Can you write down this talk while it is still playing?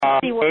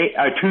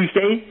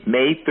Tuesday,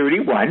 May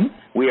 31.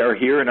 We are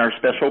here in our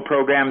special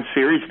program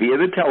series via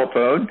the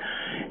telephone.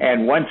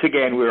 And once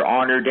again, we're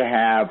honored to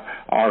have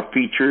our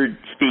featured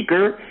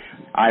speaker,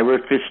 Ira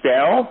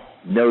Fistel,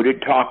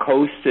 noted talk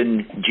host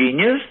and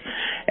genius.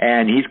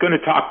 And he's going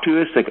to talk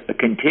to us a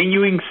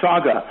continuing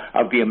saga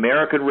of the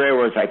American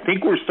railroads. I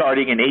think we're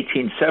starting in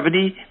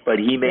 1870, but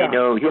he'll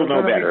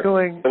know better.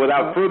 So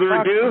without further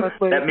ado,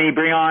 let me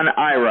bring on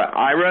Ira.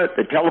 Ira,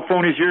 the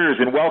telephone is yours,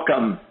 and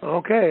welcome.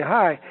 Okay,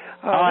 hi.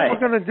 What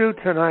we're going to do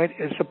tonight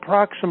is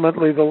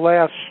approximately the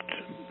last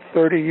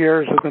 30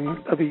 years of the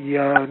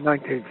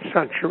 19th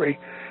century,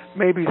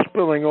 maybe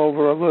spilling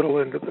over a little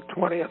into the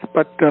 20th,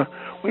 but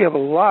we have a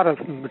lot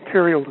of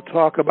material to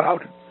talk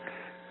about.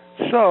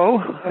 So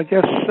I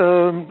guess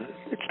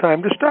it's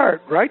time to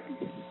start, right?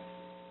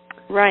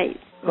 Right.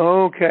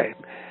 Okay.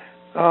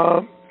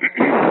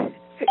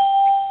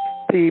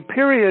 The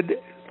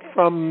period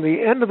from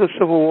the end of the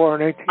Civil War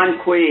in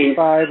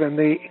 1865 and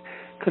the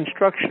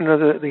construction of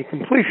the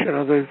completion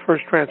of the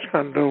first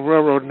transcontinental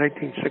railroad in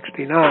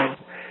 1869.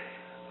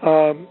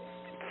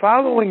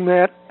 Following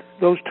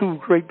those two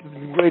great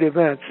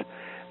events,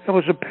 there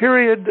was a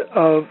period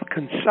of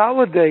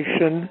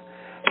consolidation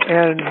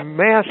and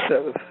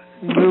massive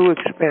new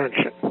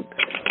expansion.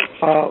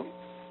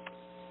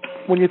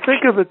 When you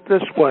think of it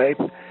this way,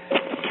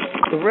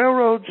 the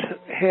railroads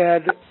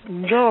had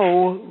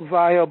no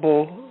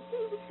viable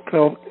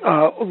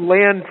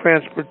land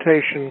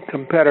transportation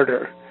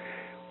competitor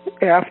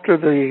after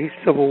the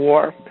Civil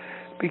War,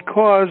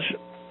 because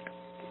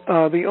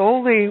the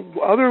only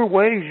other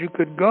ways you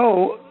could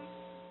go,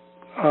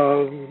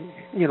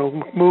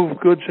 move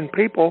goods and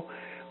people,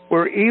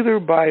 were either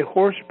by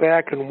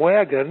horseback and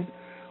wagon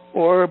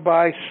or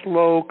by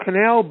slow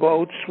canal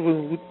boats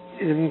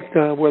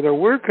where there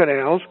were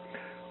canals,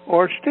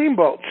 or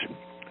steamboats.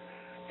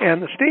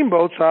 And the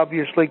steamboats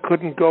obviously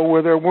couldn't go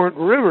where there weren't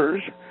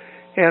rivers,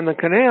 and the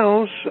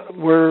canals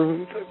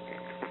were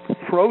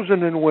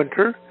frozen in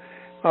winter,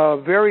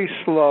 very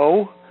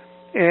slow,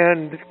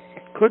 and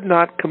could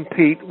not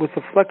compete with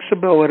the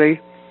flexibility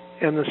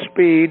and the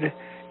speed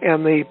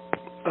and the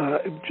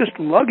just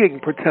lugging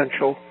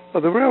potential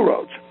of the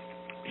railroads.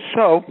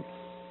 So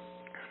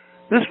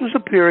this was a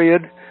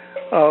period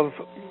of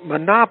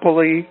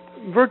monopoly,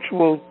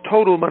 virtual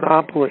total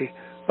monopoly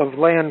of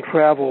land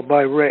travel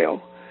by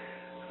rail,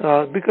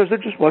 because there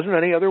just wasn't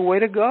any other way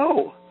to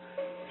go.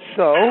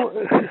 So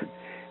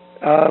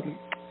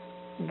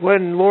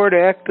when Lord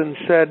Acton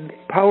said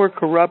power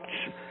corrupts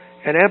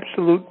and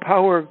absolute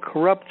power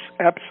corrupts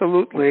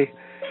absolutely,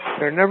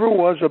 there never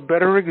was a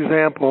better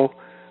example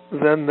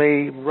than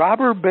the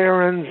robber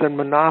barons and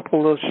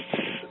monopolists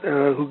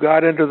who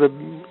got into the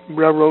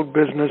railroad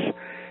business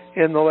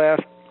in the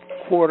last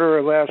quarter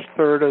or last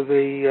third of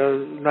the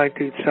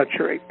 19th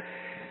century.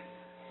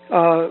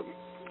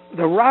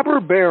 The robber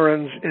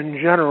barons in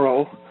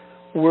general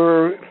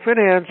were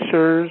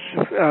financiers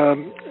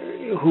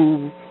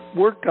who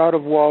worked out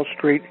of Wall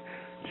Street,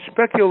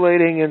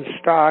 speculating in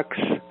stocks,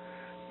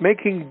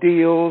 making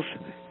deals,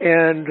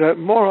 and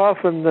more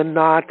often than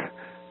not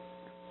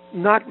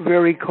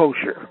very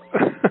kosher.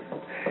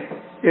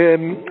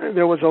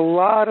 There was a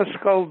lot of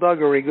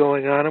skullduggery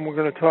going on, and we're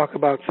going to talk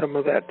about some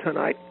of that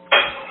tonight.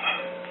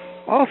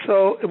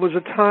 Also, it was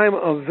a time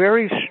of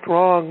very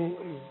strong,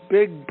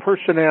 big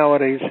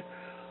personalities,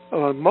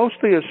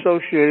 mostly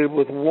associated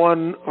with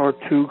one or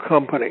two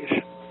companies.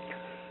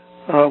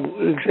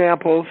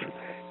 Examples,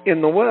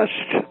 in the West,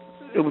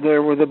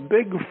 there were the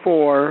big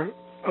four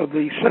of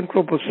the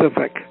Central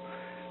Pacific,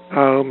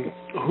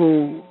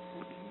 who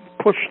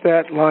pushed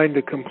that line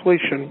to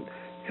completion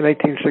in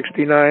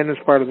 1869 as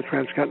part of the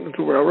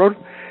Transcontinental Railroad.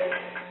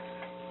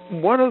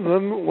 One of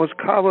them was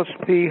Collis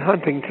P.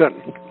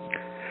 Huntington.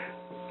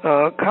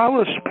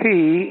 Collis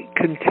P.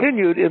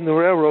 continued in the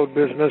railroad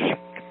business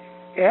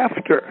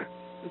after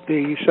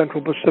the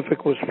Central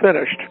Pacific was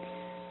finished,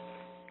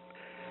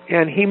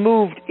 and he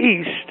moved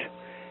east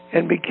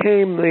and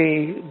became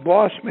the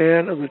boss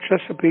man of the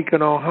Chesapeake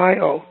and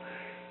Ohio.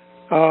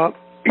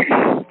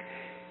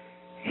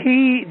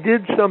 He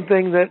did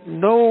something that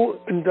no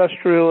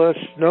industrialist,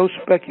 no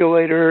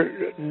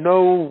speculator,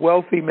 no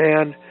wealthy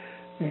man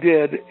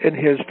did in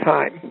his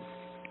time.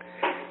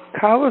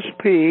 Collis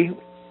P.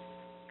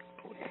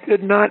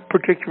 did not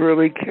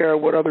particularly care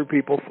what other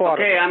people thought.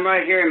 Okay, I'm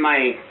right here in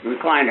my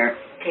recliner.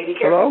 Okay, be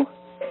careful.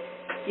 Hello?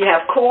 You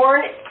have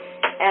corn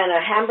and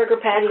a hamburger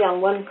patty on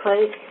one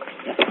plate.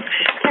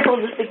 Careful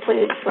with this big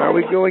plate. Are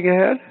we going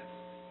ahead?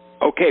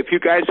 Okay, if you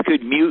guys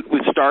could mute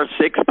with star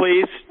 6,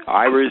 please.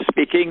 Ira is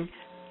speaking.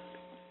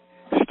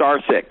 Star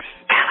 6.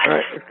 All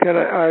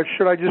right.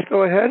 Should I just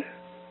go ahead?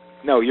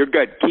 No, you're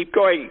good. Keep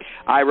going,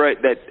 Ira.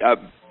 That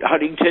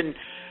Huntington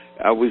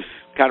was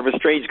kind of a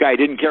strange guy.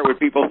 Didn't care what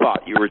people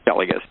thought, you were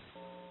telling us.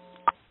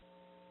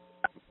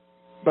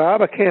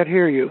 Bob, I can't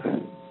hear you.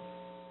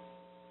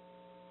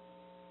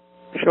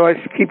 Shall I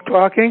keep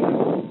talking?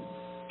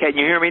 Can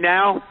you hear me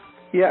now?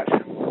 Yes.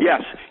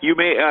 Yes. You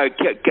may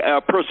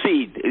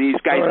proceed.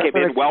 These guys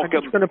came in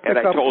welcome, and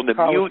I told them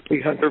to mute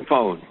their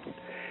phone.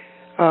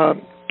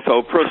 So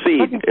So proceed.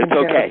 Huntington It's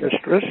okay. had a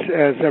mistress,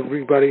 as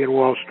everybody in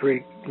Wall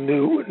Street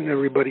knew, and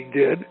everybody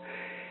did.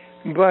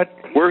 But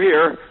we're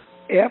here.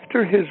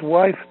 After his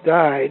wife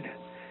died,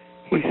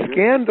 he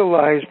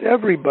scandalized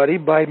everybody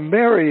by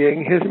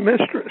marrying his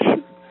mistress.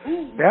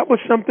 That was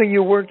something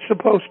you weren't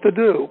supposed to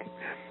do.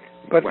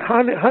 But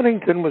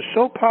Huntington was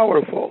so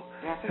powerful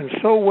and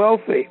so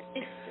wealthy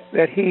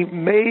that he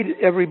made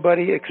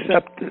everybody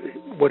accept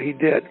what he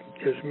did,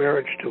 his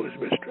marriage to his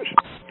mistress.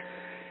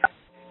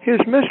 His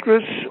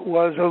mistress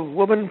was a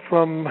woman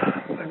from,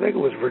 I think it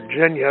was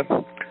Virginia,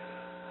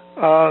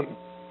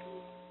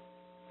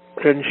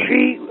 and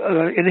she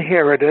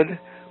inherited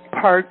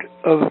part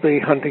of the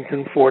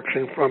Huntington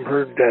fortune from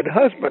her dead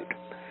husband.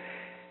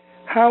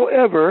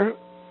 However,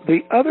 the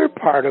other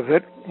part of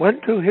it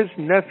went to his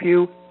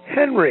nephew,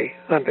 Henry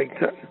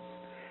Huntington.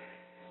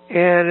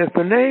 And if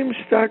the names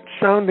start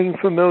sounding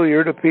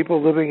familiar to people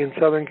living in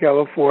Southern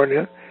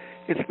California,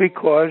 it's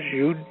because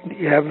you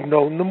have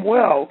known them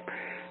well.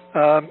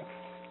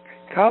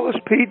 Collis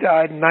P.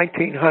 died in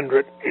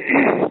 1900.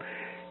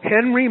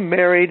 Henry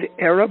married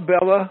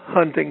Arabella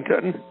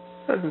Huntington,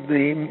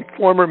 the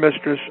former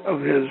mistress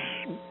of his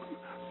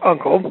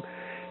uncle,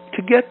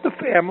 to get the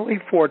family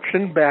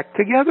fortune back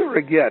together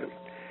again.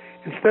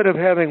 Instead of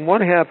having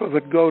one half of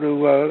it go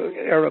to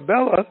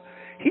Arabella,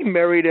 he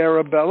married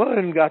Arabella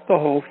and got the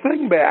whole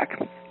thing back.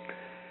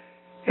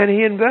 And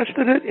he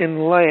invested it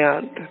in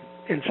land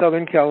in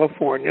Southern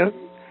California.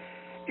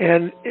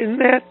 And in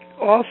that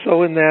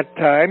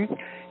time,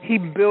 he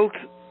built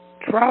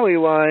trolley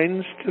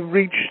lines to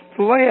reach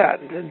the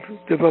land and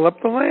develop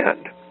the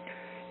land,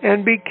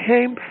 and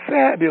became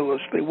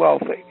fabulously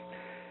wealthy.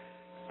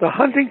 The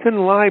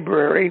Huntington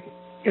Library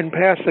in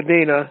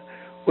Pasadena,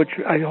 which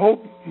I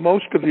hope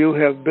most of you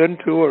have been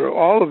to, or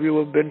all of you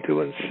have been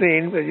to and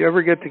seen, if you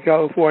ever get to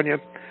California,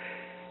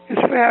 is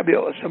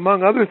fabulous.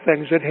 Among other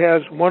things, it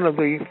has one of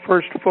the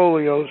first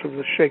folios of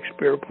the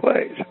Shakespeare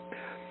plays.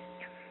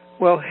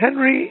 Well,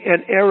 Henry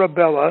and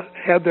Arabella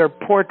had their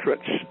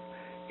portraits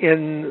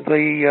in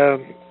the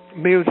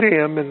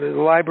museum, in the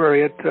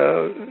library at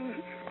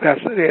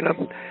Pasadena.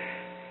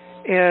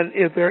 And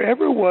if there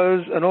ever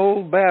was an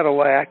old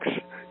battle axe,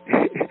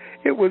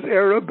 it was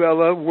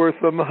Arabella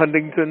Wortham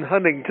Huntington.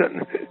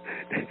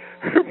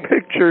 Her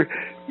picture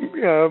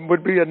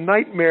would be a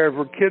nightmare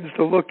for kids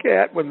to look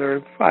at when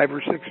they're 5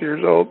 or 6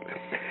 years old.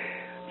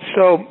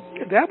 So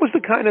that was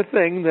the kind of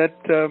thing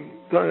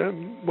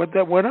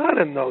that went on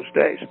in those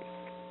days.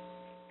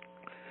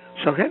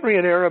 So Henry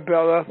and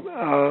Arabella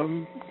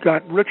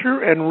got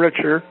richer and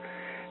richer,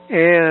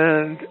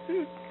 and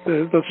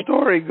the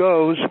story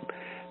goes,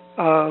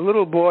 a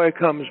little boy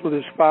comes with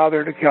his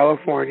father to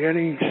California, and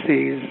he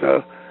sees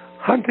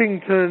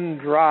Huntington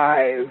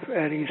Drive,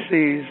 and he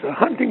sees the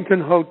Huntington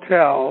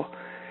Hotel,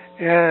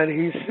 and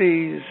he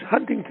sees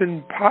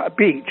Huntington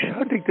Beach,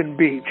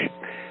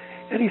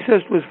 and he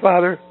says to his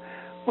father,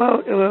 well,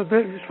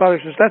 his father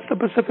says, that's the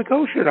Pacific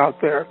Ocean out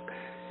there.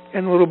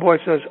 And the little boy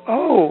says,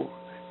 oh,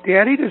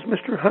 Daddy, does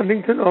Mr.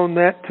 Huntington own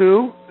that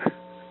too?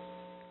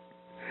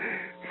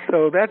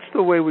 So that's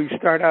the way we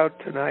start out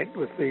tonight,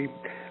 with the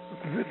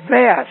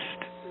vast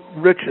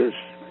riches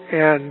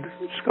and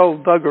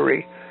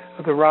skullduggery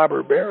of the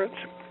robber barons.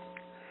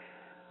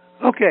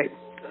 Okay,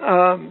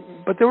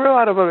 but there were a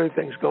lot of other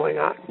things going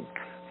on.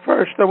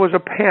 First, there was a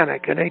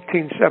panic in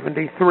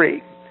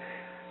 1873.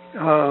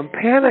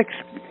 Panics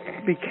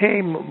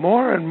became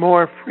more and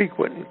more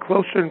frequent and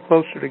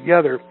closer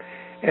together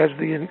as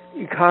the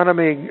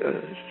economy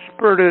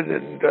spurted,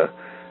 and there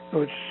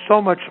was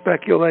so much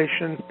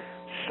speculation,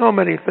 so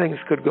many things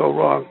could go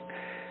wrong.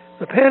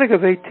 The Panic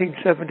of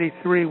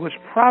 1873 was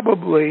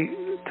probably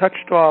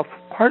touched off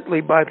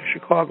partly by the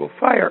Chicago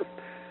fire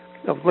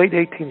of late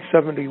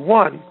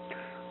 1871,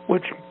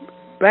 which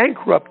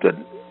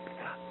bankrupted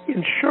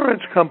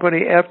insurance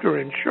company after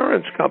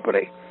insurance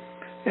company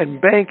and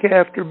bank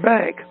after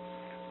bank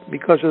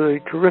because of the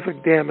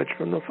terrific damage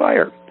from the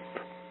fire.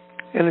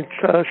 And it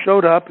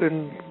showed up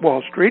in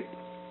Wall Street,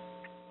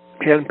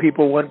 and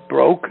people went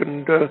broke,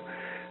 and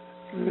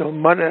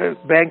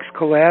banks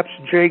collapsed.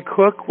 Jay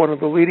Cook, one of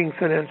the leading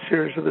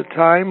financiers of the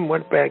time,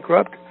 went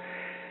bankrupt.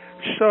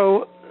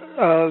 So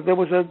there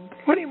was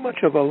pretty much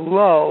of a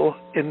lull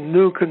in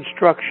new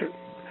construction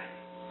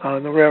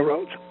on the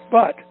railroads.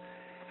 But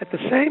at the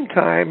same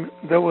time,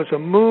 there was a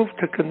move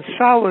to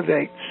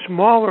consolidate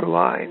smaller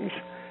lines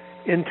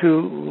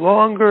into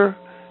longer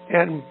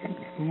and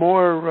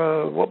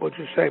more,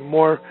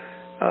 more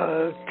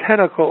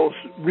tentacles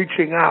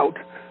reaching out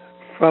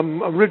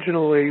from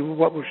originally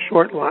what was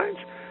short lines.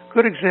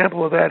 Good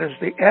example of that is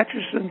the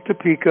Atchison,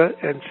 Topeka,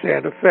 and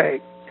Santa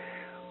Fe,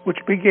 which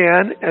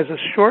began as a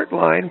short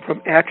line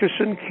from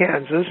Atchison,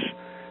 Kansas,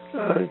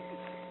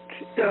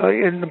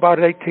 in about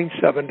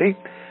 1870,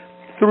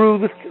 through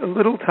the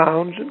little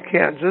towns in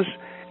Kansas,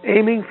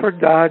 aiming for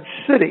Dodge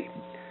City.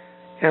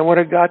 And when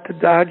it got to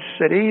Dodge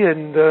City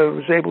and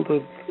was able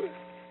to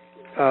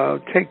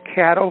take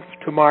cattle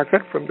to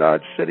market from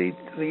Dodge City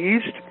to the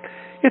east,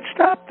 it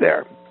stopped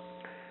there.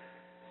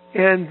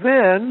 And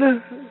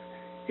then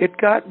it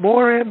got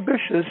more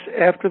ambitious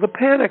after the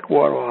panic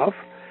wore off.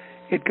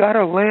 It got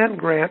a land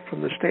grant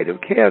from the state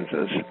of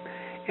Kansas,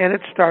 and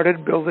it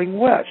started building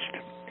west.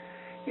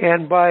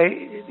 And by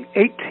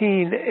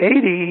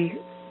 1880,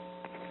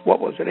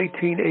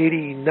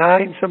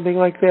 1889, something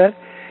like that,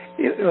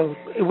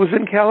 it was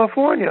in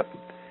California.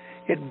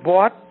 It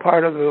bought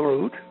part of the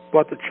route,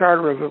 bought the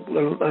charter of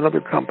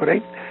another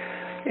company,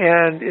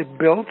 and it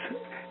built,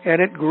 and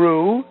it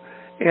grew,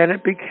 and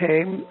it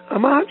became a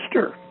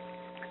monster.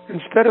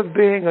 Instead of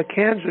being a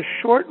Kansas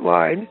short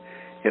line,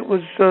 it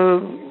was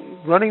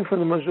running from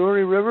the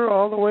Missouri River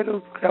all the way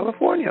to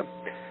California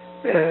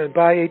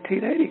by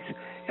 1880s.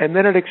 And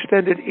then it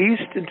extended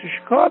east into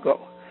Chicago,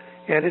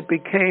 and it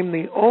became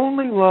the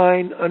only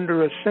line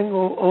under a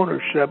single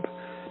ownership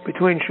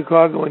between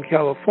Chicago and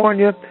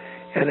California,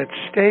 and it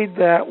stayed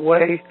that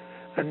way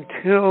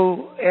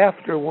until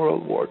after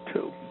World War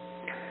II.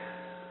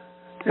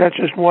 That's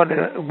just one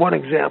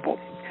example.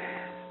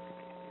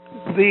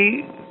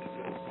 The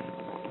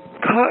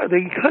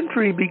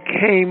country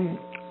became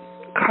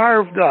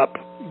carved up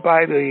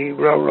by the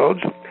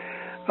railroads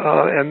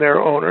and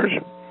their owners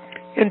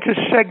into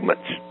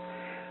segments.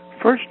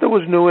 First, there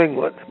was New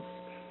England.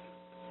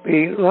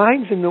 The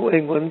lines in New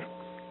England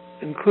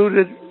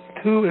included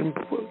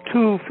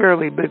two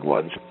fairly big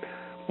ones.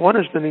 One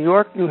is the New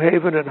York, New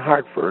Haven, and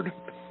Hartford,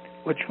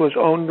 which was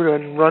owned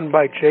and run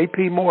by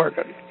J.P.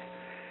 Morgan.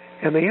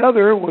 And the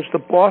other was the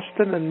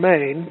Boston and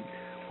Maine,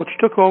 which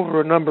took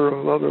over a number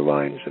of other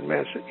lines in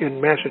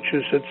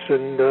Massachusetts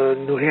and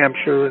New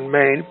Hampshire and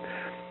Maine,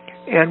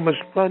 and was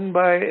run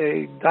by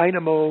a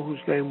dynamo whose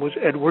name was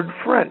Edward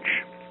French.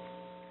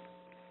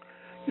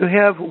 You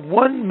have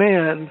one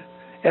man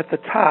at the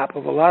top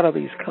of a lot of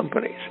these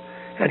companies,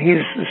 and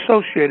he's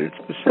associated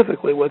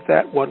specifically with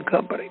that one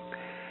company.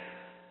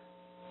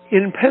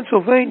 In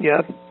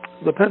Pennsylvania,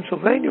 the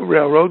Pennsylvania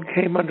Railroad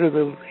came under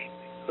the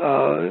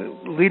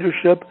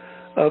leadership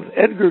of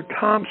Edgar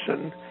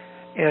Thompson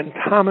and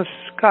Thomas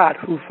Scott,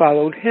 who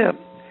followed him.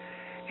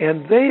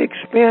 And they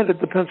expanded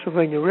the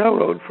Pennsylvania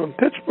Railroad from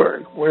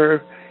Pittsburgh,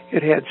 where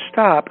it had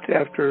stopped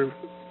after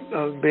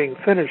being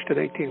finished in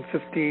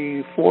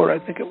 1854, I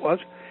think it was.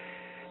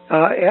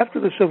 After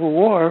the Civil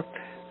War,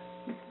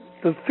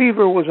 the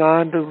fever was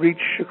on to reach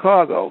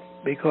Chicago,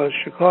 because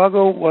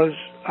Chicago was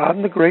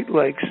on the Great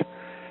Lakes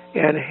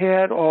and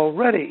had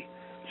already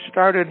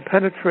started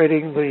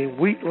penetrating the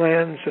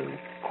wheatlands and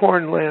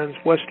cornlands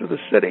west of the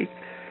city.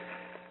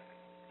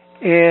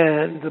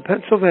 And the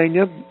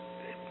Pennsylvania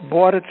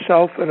bought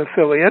itself an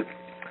affiliate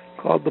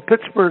called the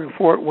Pittsburgh,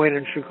 Fort Wayne,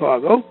 and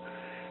Chicago,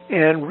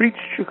 and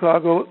reached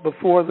Chicago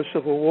before the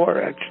Civil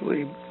War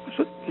actually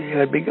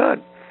had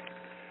begun.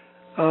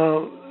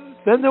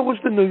 Then there was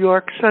the New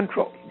York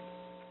Central.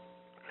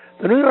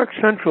 The New York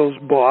Central's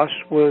boss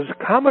was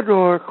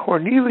Commodore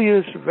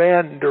Cornelius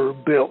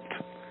Vanderbilt,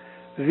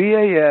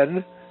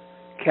 V-A-N,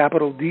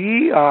 capital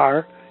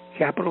D-E-R,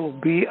 capital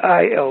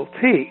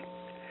B-I-L-T.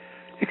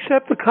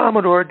 Except the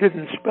Commodore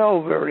didn't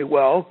spell very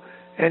well,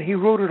 and he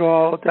wrote it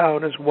all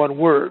down as one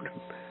word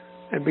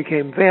and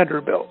became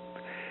Vanderbilt.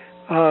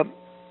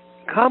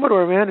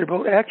 Commodore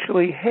Vanderbilt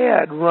actually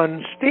had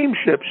run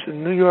steamships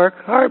in New York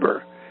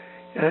Harbor,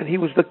 and he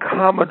was the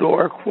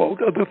Commodore,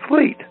 quote, of the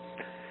fleet.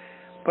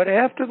 But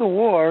after the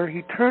war,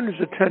 he turned his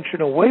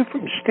attention away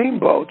from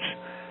steamboats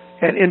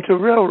and into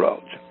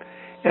railroads.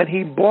 And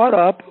he bought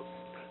up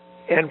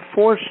and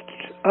forced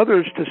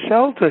others to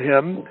sell to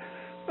him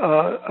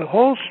a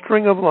whole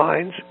string of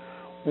lines.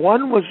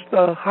 One was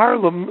the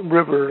Harlem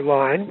River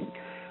line,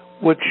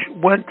 which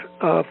went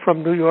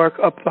from New York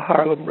up the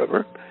Harlem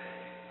River,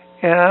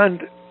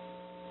 and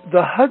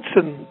the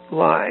Hudson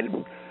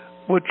line,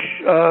 which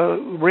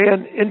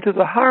ran into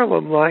the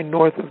Harlem line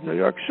north of New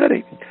York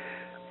City.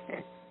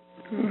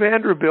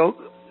 Vanderbilt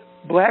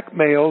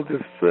blackmailed,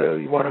 if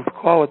you want to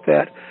call it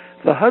that,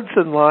 the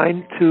Hudson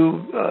line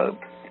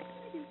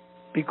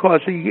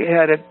because he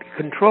had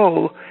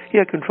control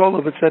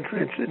of its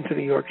entrance into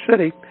New York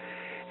City,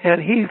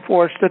 and he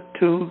forced it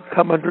to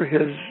come under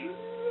his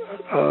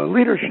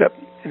leadership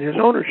and his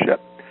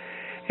ownership.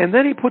 And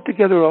then he put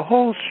together a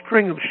whole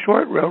string of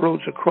short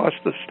railroads across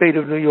the state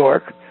of New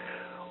York,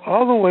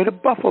 all the way to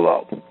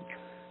Buffalo,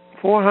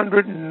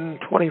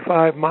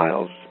 425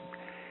 miles.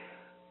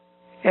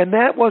 And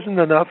that wasn't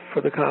enough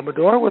for the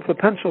Commodore. With the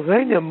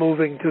Pennsylvania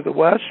moving to the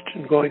west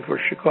and going for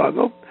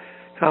Chicago,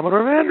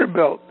 Commodore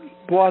Vanderbilt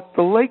bought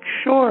the Lake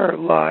Shore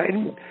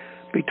line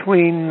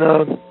between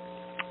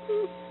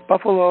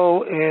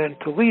Buffalo and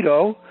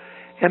Toledo,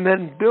 and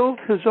then built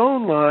his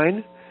own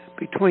line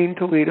between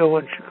Toledo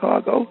and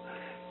Chicago,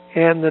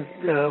 and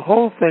the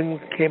whole thing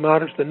came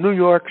out as the New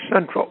York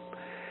Central.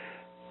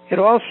 It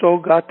also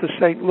got to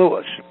St.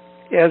 Louis,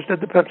 as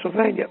did the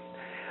Pennsylvania.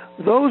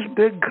 Those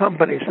big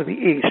companies of the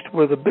East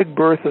were the big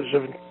Berthas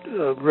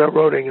of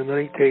railroading in the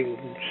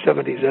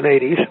 1870s and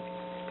 80s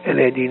and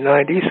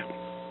 1890s.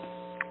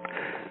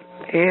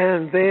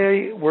 And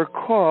they were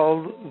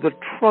called the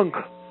trunk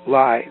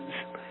lines.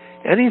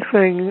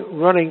 Anything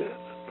running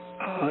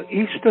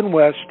east and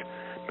west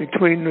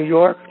between New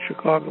York,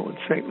 Chicago, and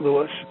St.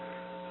 Louis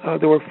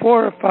there were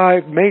 4 or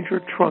 5 major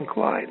trunk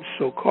lines,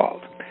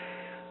 so-called.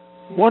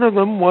 One of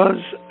them was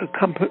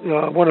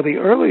one of the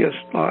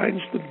earliest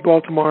lines, the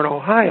Baltimore and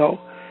Ohio,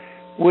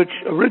 which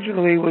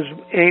originally was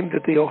aimed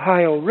at the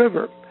Ohio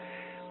River.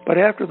 But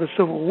after the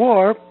Civil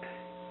War,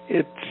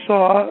 it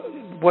saw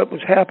what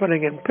was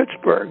happening in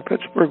Pittsburgh.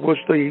 Pittsburgh was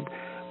the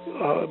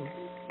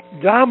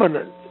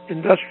dominant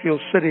industrial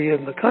city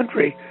in the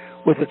country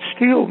with its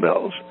steel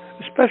mills,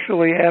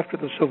 especially after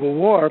the Civil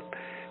War,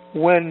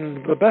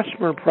 when the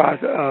Bessemer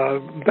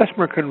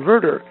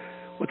converter,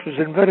 which was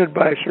invented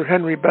by Sir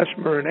Henry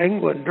Bessemer in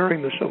England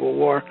during the Civil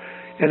War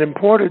and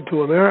imported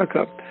to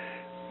America,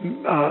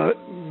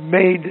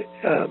 made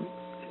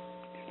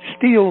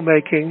steel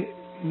making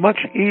much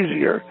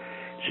easier.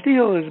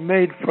 Steel is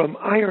made from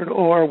iron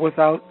ore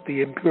without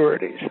the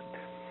impurities.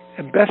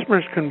 And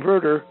Bessemer's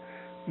converter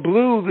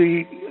blew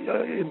the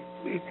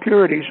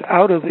impurities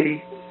out of the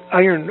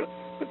iron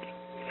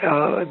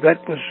that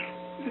was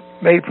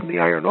made from the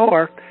iron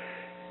ore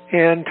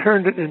and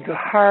turned it into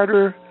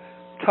harder,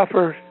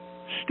 tougher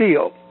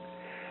steel.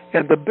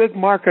 And the big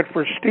market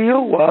for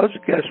steel was,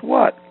 guess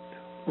what?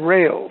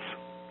 Rails.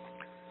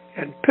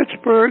 And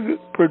Pittsburgh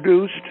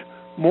produced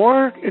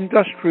more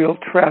industrial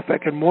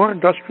traffic and more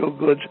industrial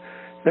goods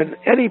than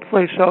any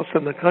place else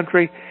in the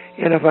country,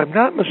 and if I'm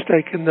not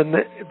mistaken, than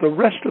the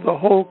rest of the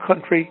whole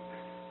country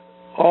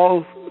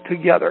all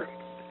together.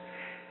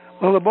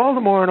 Well, the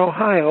Baltimore and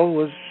Ohio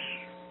was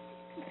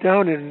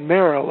down in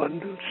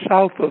Maryland,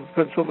 south of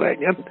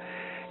Pennsylvania,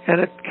 and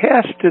it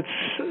cast its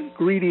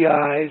greedy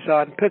eyes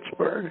on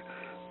Pittsburgh,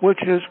 which,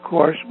 of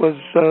course, was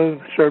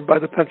served by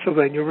the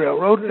Pennsylvania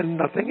Railroad and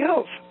nothing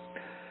else.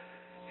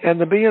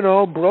 And the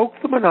B&O broke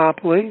the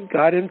monopoly,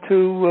 got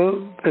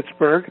into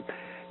Pittsburgh,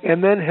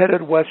 and then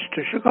headed west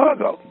to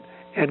Chicago,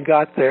 and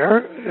got there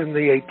in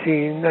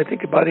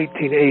about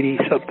 1880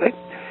 something.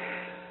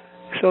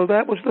 So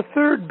that was the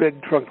third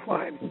big trunk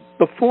line.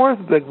 The fourth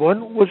big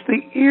one was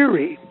the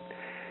Erie.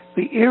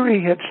 The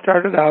Erie had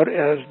started out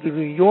as the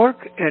New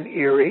York and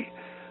Erie,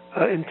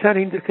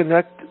 intending to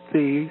connect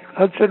the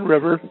Hudson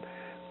River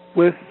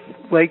with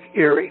Lake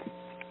Erie.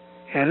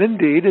 And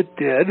indeed it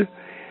did.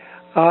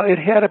 It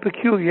had a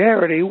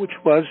peculiarity, which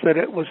was that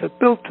it was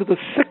built to the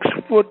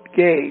 6-foot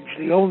gauge,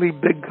 the only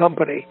big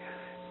company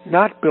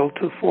not built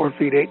to 4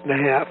 feet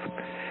 8.5.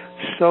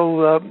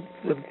 So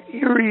the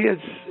Erie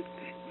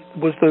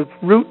was the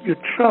route you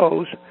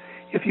chose.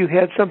 If you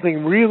had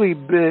something really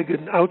big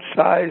and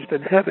outsized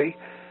and heavy,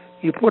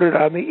 you put it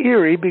on the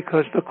Erie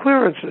because the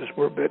clearances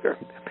were bigger.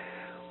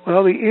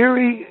 Well, the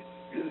Erie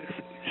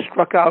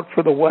struck out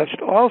for the west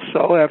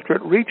also after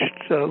it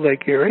reached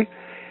Lake Erie,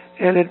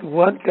 and it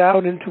went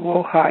down into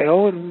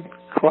Ohio and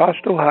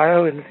crossed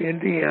Ohio into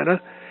Indiana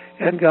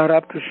and got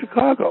up to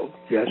Chicago.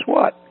 Guess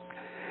what?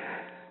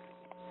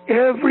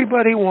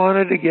 Everybody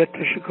wanted to get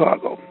to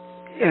Chicago.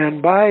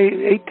 And by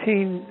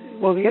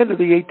the end of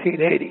the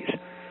 1880s,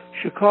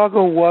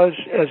 Chicago was,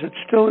 as it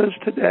still is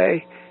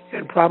today,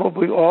 and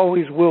probably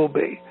always will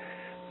be,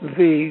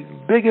 the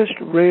biggest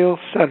rail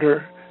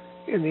center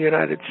in the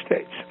United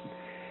States.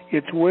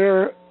 It's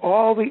where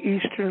all the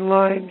eastern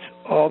lines,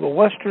 all the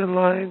western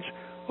lines,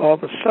 all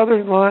the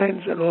southern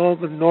lines, and all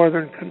the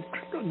northern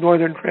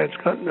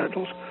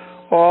transcontinentals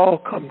all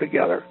come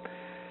together.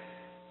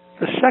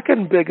 The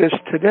second biggest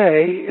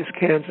today is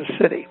Kansas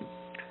City,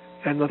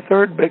 and the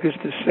third biggest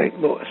is St.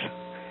 Louis.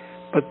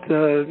 But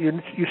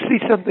you see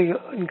something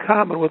in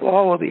common with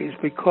all of these,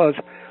 because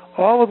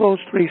all of those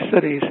three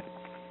cities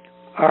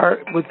are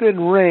within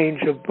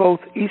range of both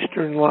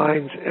eastern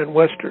lines and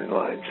western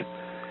lines,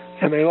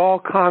 and they all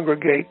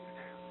congregate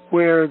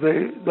where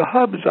the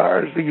hubs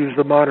are, as they use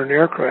the modern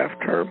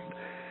aircraft term.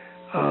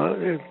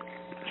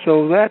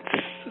 So that's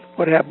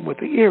what happened with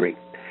the Erie.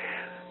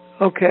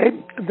 Okay,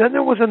 then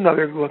there was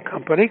another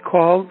company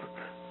called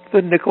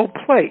the Nickel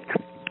Plate.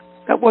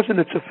 That wasn't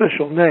its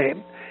official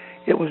name.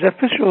 It was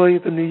officially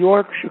the New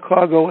York,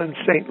 Chicago, and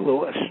St.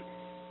 Louis.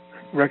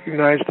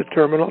 Recognize the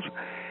terminals?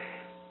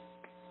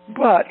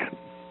 But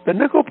the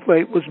Nickel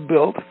Plate was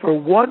built for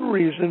one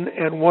reason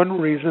and one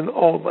reason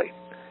only.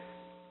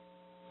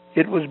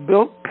 It was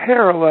built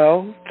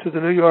parallel to the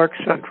New York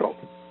Central,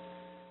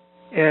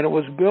 and it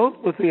was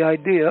built with the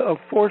idea of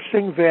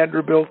forcing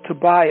Vanderbilt to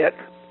buy it,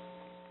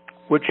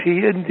 which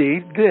he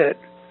indeed did.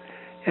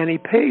 And he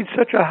paid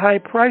such a high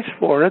price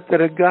for it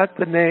that it got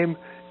the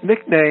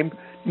nickname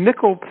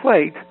Nickel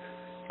Plate,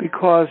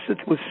 because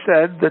it was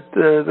said that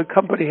the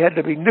company had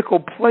to be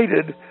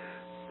nickel-plated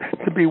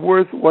to be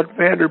worth what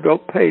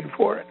Vanderbilt paid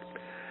for it.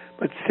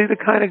 But see the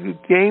kind of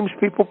games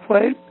people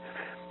played?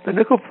 The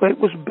Nickel Plate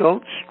was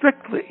built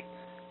strictly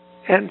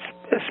and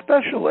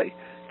especially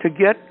to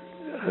get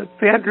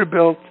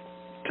Vanderbilt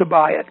to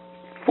buy it,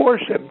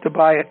 force him to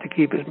buy it to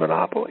keep his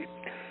monopoly.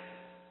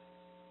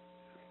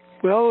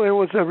 Well, there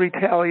was a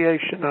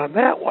retaliation on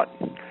that one.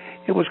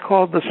 It was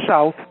called the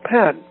South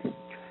Penn.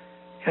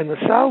 And the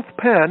South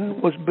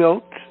Penn was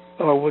built,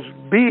 or was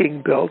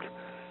being built,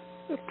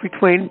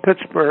 between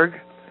Pittsburgh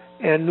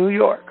and New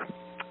York.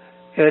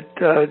 It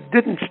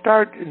didn't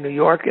start in New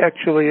York.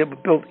 Actually, it was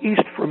built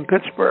east from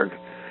Pittsburgh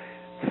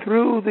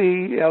through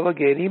the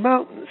Allegheny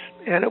Mountains,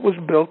 and it was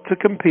built to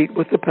compete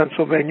with the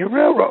Pennsylvania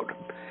Railroad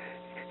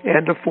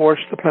and to force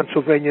the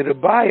Pennsylvania to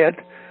buy it,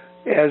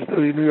 as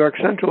the New York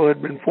Central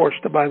had been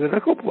forced to buy the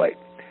nickel plate.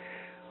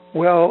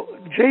 Well,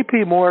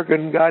 J.P.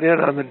 Morgan got in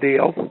on the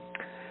deal,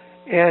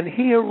 and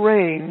he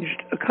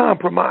arranged a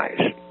compromise.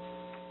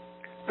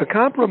 The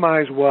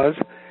compromise was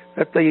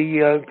that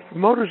the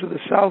promoters of the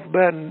South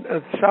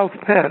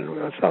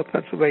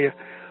Pennsylvania,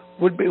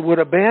 would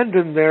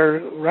abandon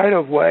their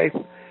right-of-way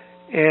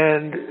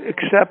and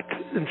accept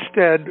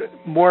instead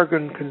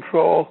Morgan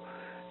control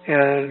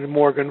and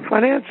Morgan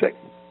financing.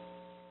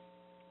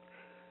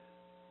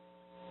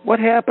 What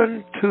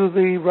happened to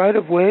the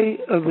right-of-way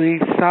of the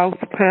South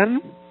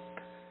Penn?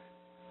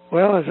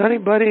 Well, has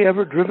anybody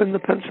ever driven the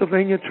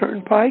Pennsylvania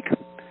Turnpike?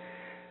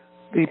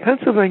 The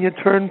Pennsylvania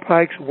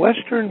Turnpike's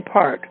western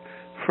part,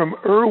 from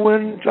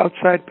Irwin,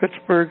 outside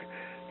Pittsburgh,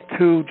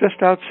 to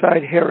just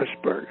outside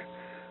Harrisburg,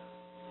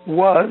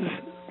 was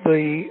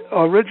the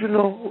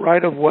original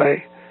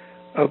right-of-way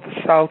of the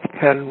South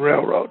Penn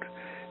Railroad,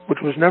 which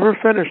was never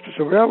finished as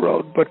a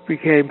railroad, but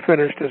became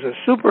finished as a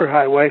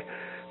superhighway,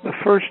 the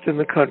first in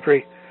the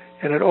country,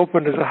 and it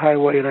opened as a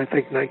highway in, I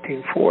think,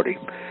 1940,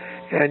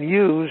 and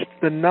used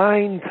the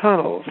 9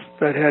 tunnels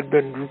that had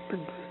been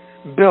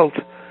built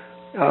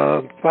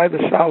by the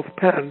South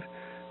Penn,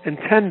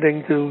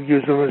 intending to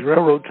use them as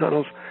railroad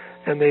tunnels,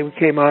 and they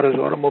came out as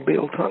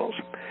automobile tunnels.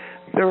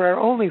 There are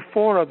only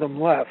 4 of them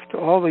left.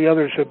 All the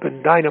others have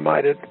been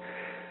dynamited,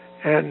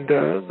 and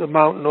the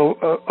mountain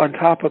on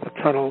top of the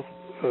tunnel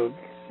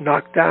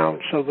knocked down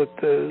so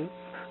that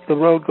the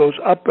road goes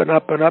up and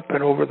up and up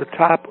and over the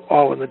top,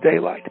 all in the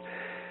daylight.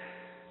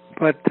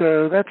 But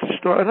that's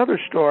another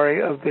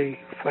story of the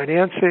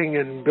financing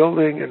and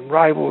building and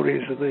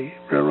rivalries of the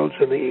railroads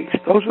in the East.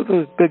 Those are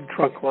the big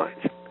trunk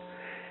lines.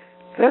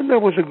 Then there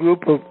was a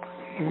group of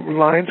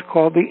lines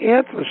called the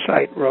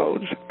anthracite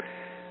roads.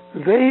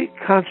 They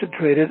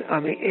concentrated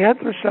on the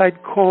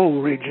anthracite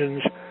coal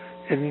regions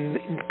in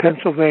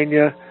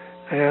Pennsylvania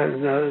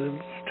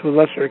and to a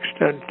lesser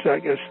extent, I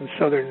guess, in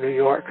southern New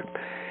York.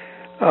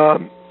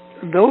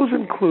 Those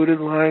included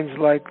lines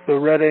like the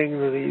Reading,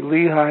 the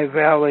Lehigh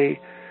Valley,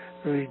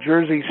 the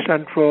Jersey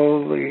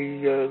Central,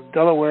 the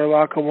Delaware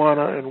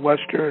Lackawanna and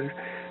Western,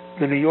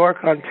 the New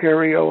York,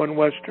 Ontario and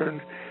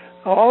Western.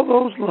 All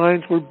those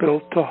lines were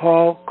built to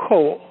haul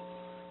coal,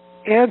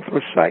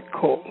 anthracite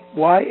coal.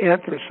 Why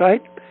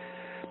anthracite?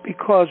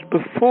 Because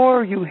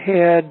before you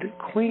had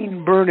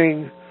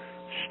clean-burning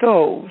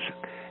stoves,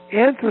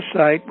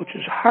 anthracite, which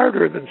is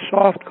harder than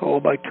soft coal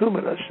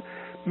bituminous,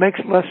 makes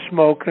less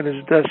smoke and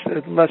is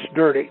less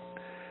dirty.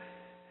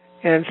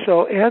 And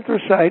so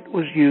anthracite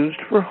was used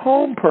for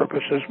home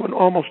purposes when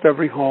almost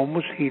every home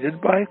was heated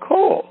by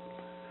coal.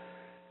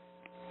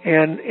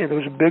 And there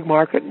was a big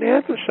market in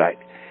anthracite.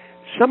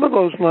 Some of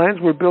those lines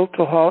were built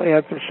to haul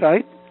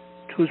anthracite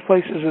to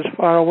places as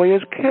far away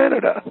as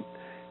Canada,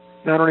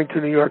 not only to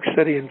New York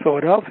City and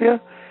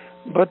Philadelphia,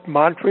 but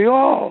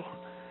Montreal,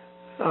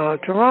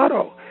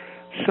 Toronto.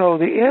 So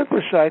the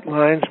anthracite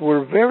lines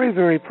were very,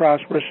 very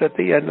prosperous at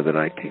the end of the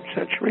 19th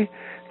century.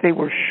 They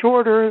were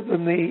shorter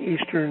than the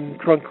Eastern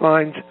trunk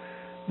lines,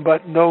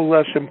 but no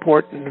less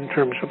important in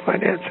terms of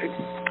financing.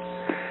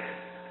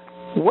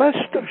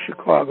 West of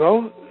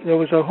Chicago, there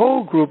was a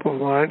whole group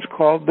of lines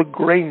called the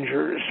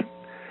Grangers.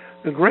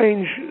 The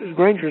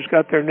Grangers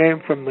got their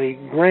name from the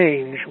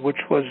Grange,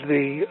 which was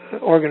the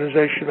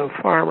organization of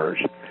farmers.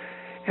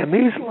 And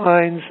these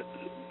lines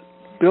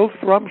built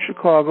from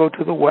Chicago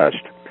to the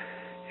west,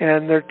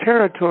 and their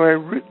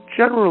territory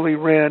generally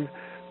ran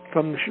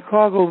from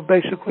Chicago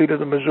basically to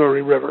the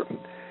Missouri River,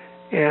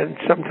 and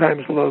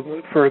sometimes a little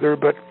bit further,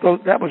 but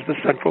that was the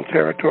central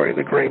territory of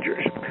the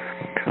Grangers.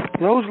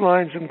 Those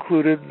lines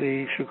included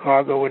the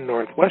Chicago and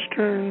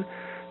Northwestern,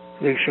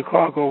 the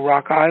Chicago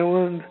Rock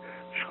Island,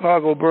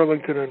 Chicago,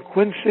 Burlington, and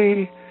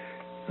Quincy,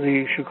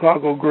 the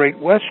Chicago Great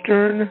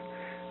Western,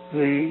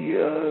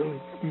 the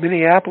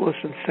Minneapolis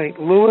and St.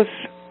 Louis,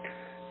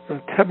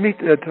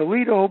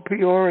 Toledo,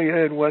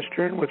 Peoria, and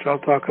Western, which I'll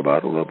talk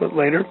about a little bit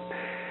later,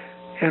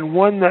 and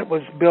one that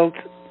was built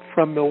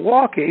from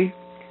Milwaukee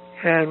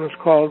and was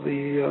called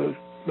the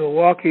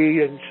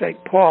Milwaukee and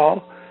St.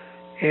 Paul,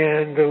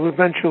 and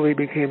eventually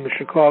became the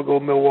Chicago,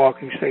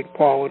 Milwaukee, St.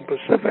 Paul, and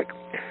Pacific.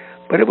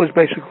 But it was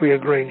basically a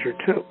Granger,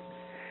 too.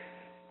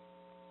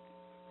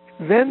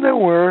 Then there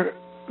were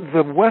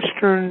the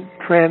Western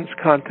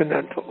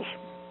Transcontinentals.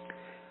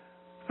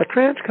 A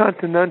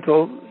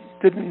transcontinental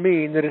didn't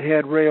mean that it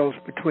had rails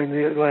between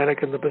the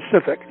Atlantic and the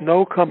Pacific.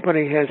 No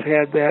company has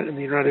had that in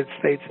the United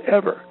States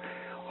ever,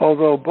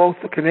 although both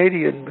the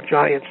Canadian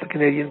giants, the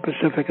Canadian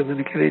Pacific and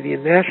the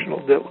Canadian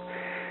National, do.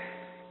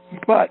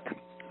 But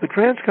the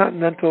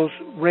transcontinentals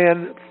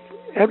ran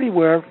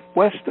everywhere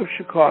west of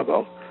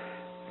Chicago,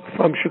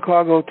 from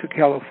Chicago to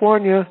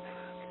California,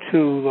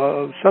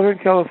 to Southern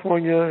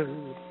California,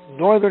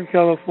 Northern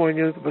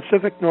California, the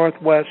Pacific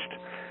Northwest,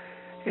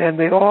 and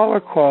they all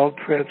are called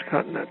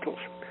transcontinentals.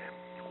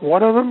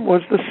 One of them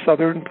was the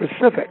Southern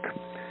Pacific.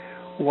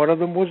 One of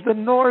them was the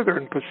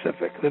Northern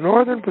Pacific. The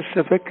Northern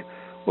Pacific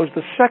was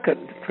the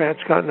second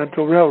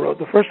transcontinental railroad.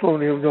 The first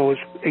one you know was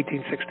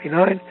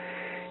 1869.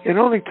 It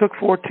only took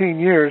 14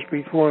 years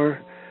before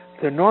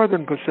the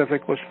Northern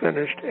Pacific was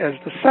finished as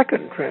the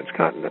second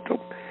transcontinental.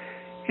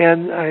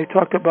 And I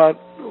talked about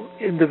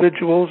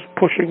individuals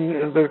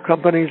pushing their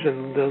companies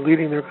and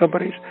leading their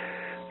companies.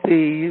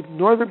 The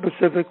Northern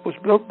Pacific was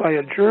built by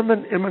a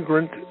German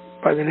immigrant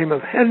by the name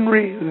of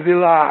Henry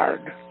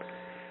Villard,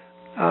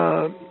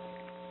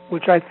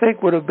 which I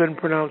think would have been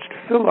pronounced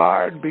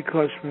Villard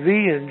because V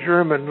in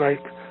German,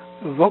 like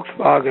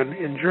Volkswagen,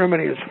 in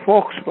Germany is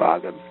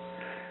Volkswagen.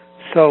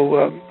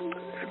 So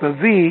the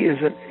V is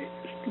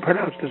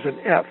pronounced as an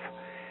F.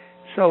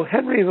 So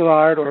Henry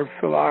Villard, or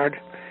Villard,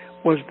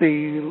 was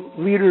the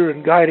leader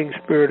and guiding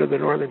spirit of the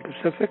Northern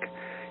Pacific.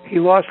 He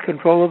lost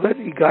control of it,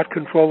 he got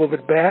control of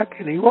it back,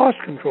 and he lost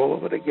control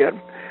of it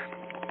again.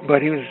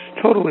 But he was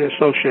totally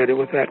associated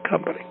with that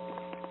company.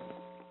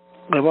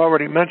 I've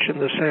already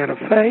mentioned the Santa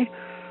Fe,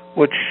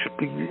 which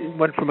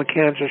went from a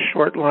Kansas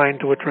short line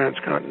to a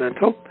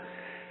transcontinental.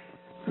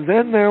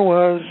 Then there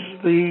was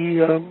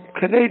the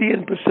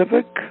Canadian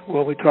Pacific.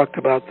 Well, we talked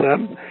about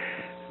them.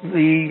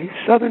 The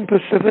Southern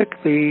Pacific,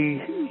 the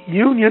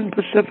Union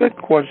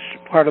Pacific, was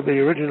part of the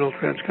original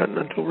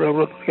Transcontinental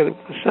Railroad together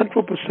with the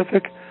Central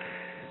Pacific.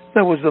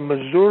 There was the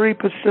Missouri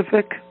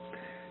Pacific.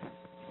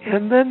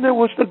 And then there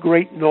was the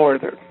Great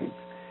Northern.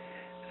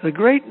 The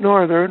Great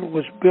Northern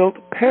was built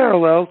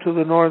parallel to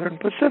the Northern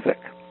Pacific.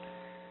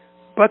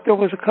 But there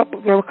were a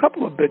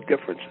couple of big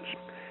differences.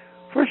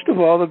 First of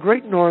all, the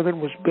Great Northern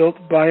was built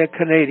by a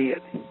Canadian,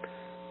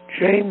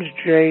 James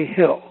J.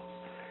 Hill.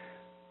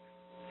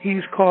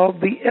 He's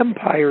called the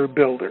Empire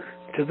Builder.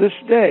 To this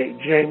day,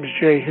 James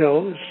J.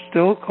 Hill is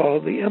still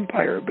called the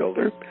Empire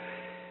Builder.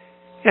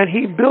 And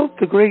he built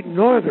the Great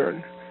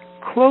Northern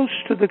close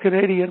to the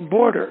Canadian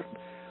border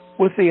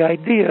with the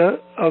idea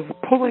of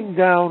pulling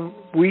down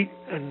wheat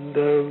and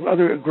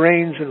other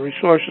grains and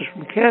resources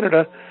from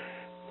Canada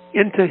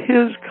into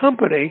his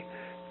company,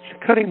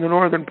 cutting the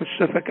Northern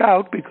Pacific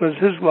out because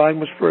his line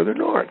was further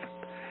north.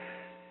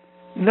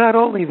 Not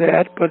only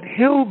that, but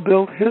Hill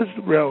built his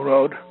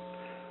railroad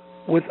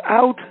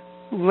without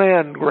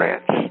land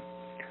grants.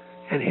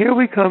 And here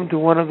we come to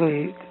one of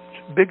the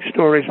big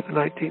stories of the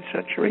 19th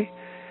century,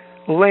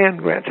 land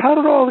grants. How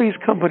did all these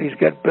companies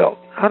get built?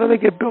 How do they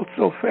get built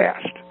so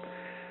fast?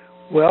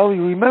 Well,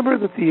 you remember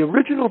that the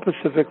original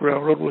Pacific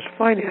Railroad was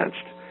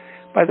financed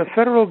by the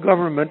federal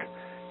government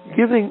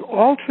giving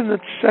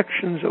alternate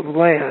sections of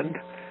land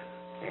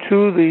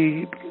to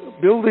the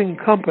building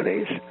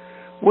companies,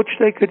 which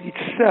they could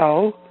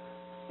sell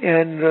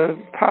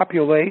and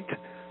populate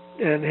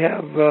and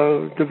have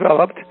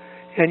developed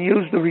and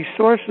use the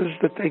resources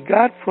that they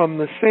got from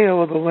the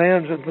sale of the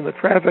lands and from the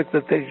traffic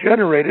that they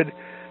generated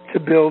to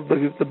build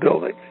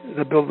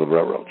the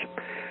railroads.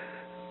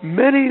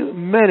 Many of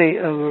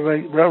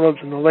the railroads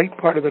in the late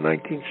part of the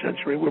 19th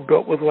century were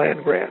built with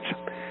land grants.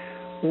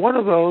 One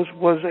of those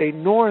was a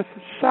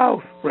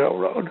north-south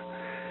railroad.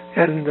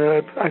 And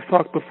I've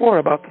talked before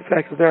about the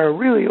fact that there are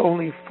really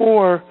only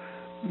 4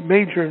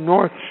 major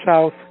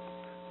north-south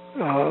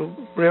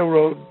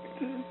railroad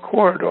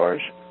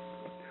corridors.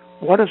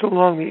 One is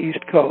along the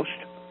East Coast.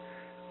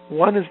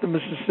 One is the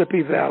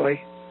Mississippi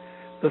Valley.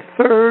 The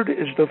third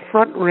is the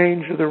Front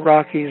Range of the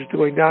Rockies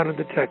going down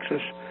into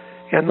Texas.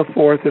 And the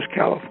fourth is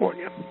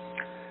California.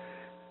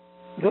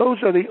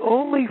 Those are the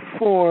only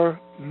 4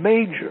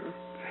 major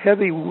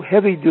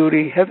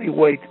heavy-duty,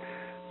 heavyweight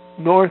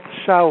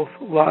north-south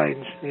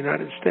lines in the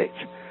United States.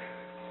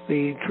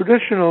 The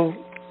traditional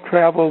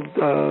traveled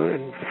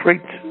and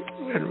freight,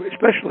 and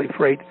especially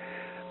freight,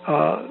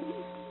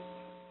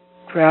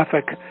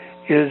 traffic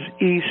is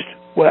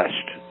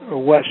east-west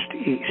or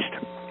west-east.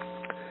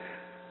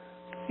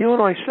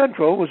 Illinois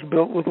Central was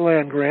built with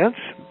land grants.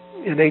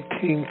 In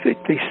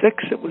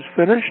 1856 it was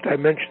finished. I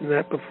mentioned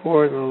that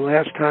before the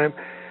last time.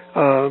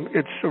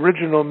 Its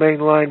original main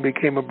line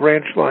became a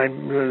branch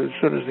line as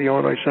soon as the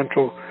Illinois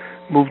Central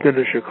moved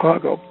into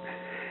Chicago.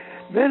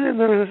 Then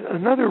there is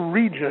another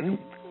region,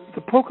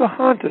 the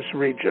Pocahontas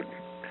region.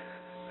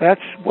 That's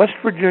West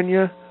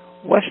Virginia,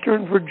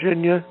 Western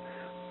Virginia,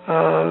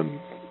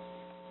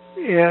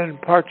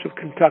 and parts of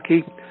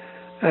Kentucky.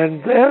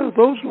 And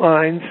those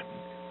lines,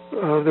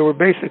 there were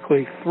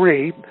basically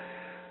 3,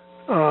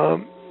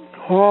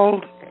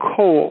 hauled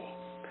coal.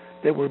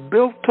 They were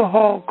built to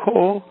haul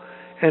coal,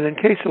 and in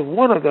case of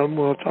one of them,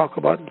 we'll talk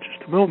about in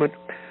just a moment,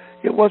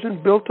 it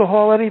wasn't built to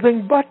haul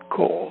anything but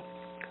coal.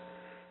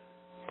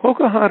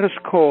 Pocahontas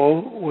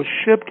coal was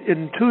shipped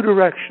in 2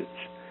 directions,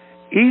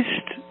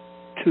 east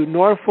to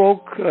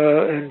Norfolk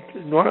and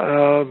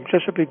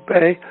Chesapeake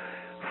Bay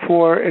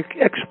for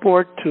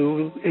export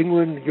to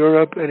England,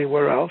 Europe,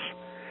 anywhere else,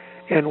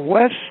 and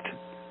west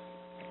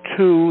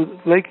to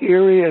Lake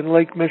Erie and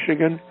Lake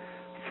Michigan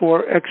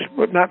for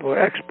export, not for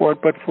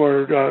export, but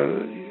for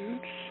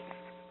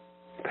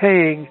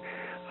paying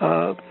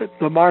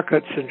the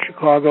markets in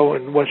Chicago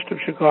and west of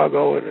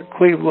Chicago and in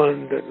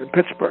Cleveland and in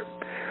Pittsburgh.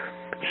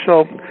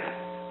 So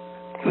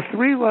the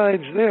 3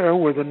 lines there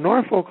were the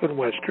Norfolk and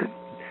Western.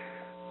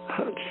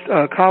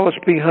 Collis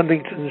P.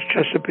 Huntington's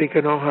Chesapeake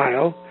and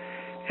Ohio.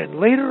 And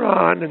later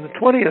on in the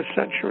 20th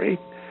century,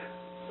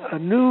 a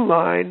new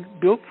line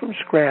built from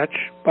scratch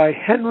by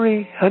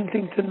Henry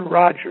Huntington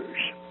Rogers,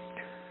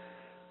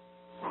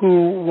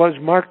 who was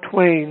Mark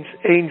Twain's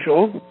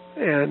angel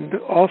and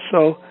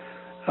also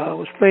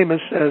was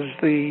famous as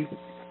the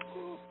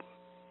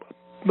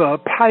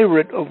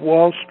pirate of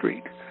Wall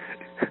Street.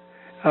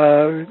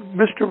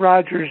 Mr.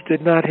 Rogers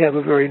did not have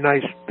a very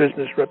nice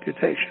business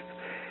reputation,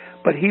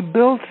 but he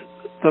built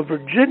the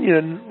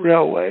Virginian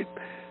Railway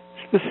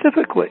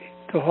specifically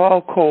to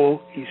haul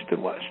coal east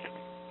and west.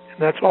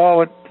 And that's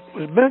all it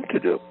was meant to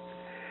do.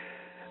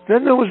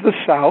 Then there was the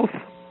South,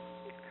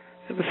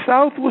 and the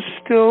South was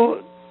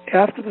still,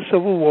 after the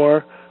Civil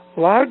War,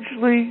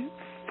 largely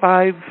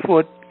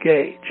 5-foot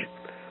gauge,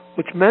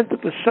 which meant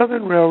that the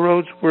Southern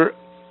railroads were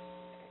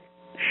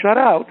shut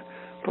out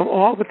from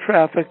all the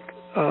traffic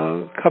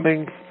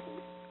coming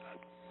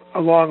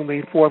along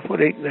the 4-foot,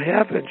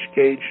 8.5-inch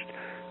gauge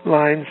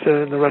lines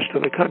in the rest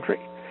of the country.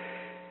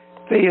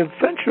 They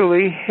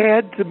eventually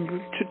had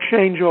to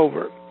change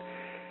over.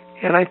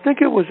 And I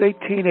think it was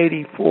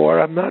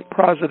 1884, I'm not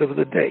positive of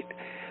the date,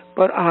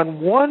 but on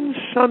one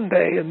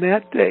Sunday in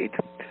that date,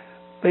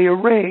 they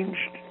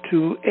arranged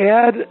to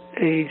add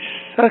a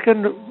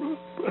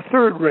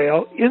third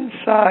rail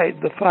inside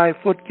the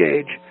 5-foot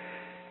gauge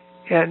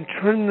and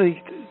turn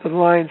the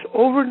lines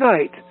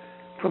overnight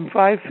from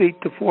 5 feet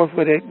to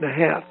 4-foot,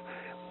 8.5,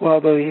 while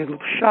the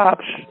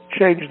shops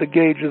changed the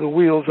gauge of the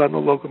wheels on the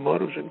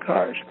locomotives and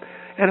cars.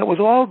 And it was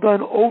all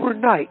done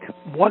overnight,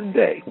 one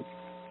day.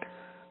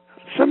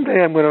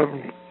 Someday I'm going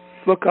to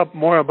look up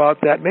more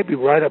about that, maybe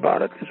write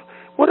about it, because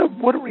what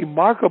a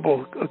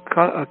remarkable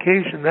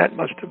occasion that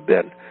must have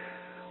been.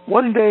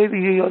 One day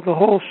the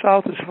whole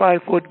South is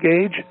 5-foot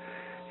gauge,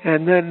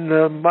 and then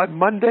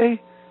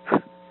Monday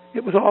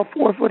it was all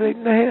 4-foot,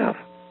 8.5.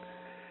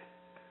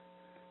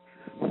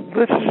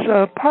 This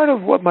is part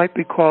of what might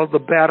be called the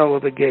Battle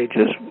of the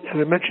Gauges. I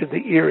mentioned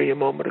the Erie a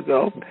moment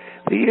ago.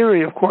 The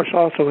Erie, of course,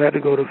 also had to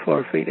go to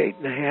 4 feet,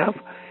 8.5.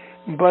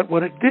 But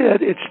what it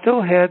did, it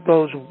still had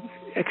those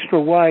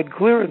extra wide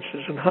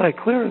clearances and high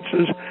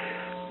clearances,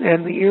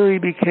 and the Erie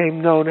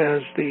became known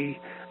as the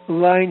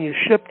line you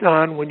shipped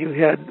on when you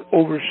had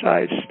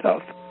oversized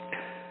stuff.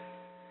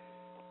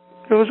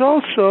 There was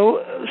also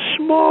a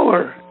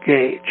smaller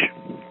gauge.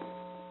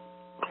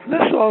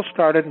 This all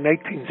started in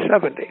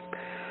 1870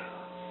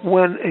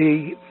 when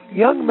a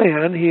young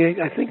man,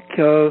 I think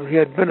he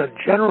had been a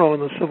general in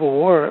the Civil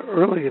War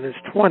early in his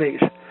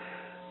 20s.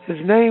 His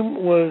name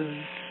was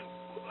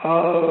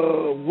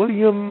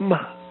William,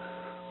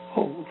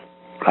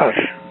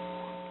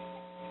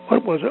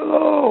 what was it?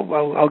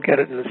 I'll get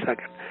it in a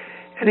second.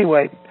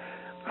 Anyway,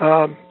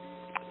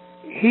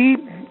 he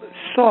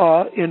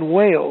saw in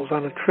Wales,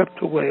 on a trip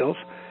to Wales,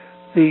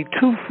 the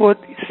 2-foot,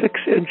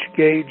 6-inch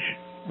gauge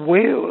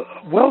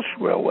Welsh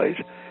railways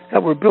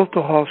that were built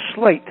to haul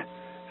slate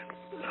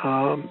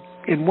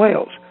in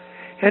Wales.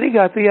 And he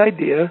got the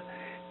idea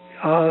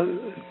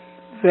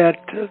that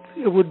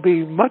it would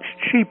be much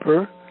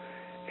cheaper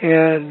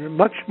and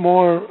much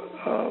more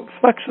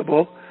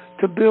flexible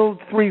to build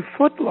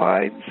 3-foot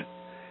lines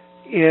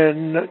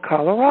in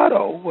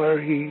Colorado,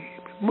 where he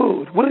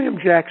moved. William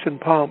Jackson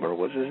Palmer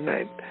was his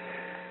name.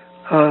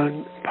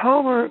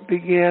 Palmer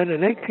began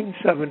in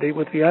 1870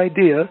 with the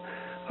idea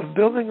of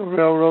building a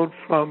railroad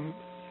from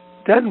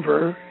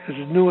Denver, his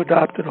new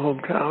adopted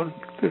hometown,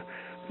 to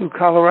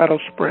Colorado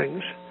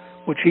Springs,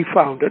 which he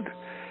founded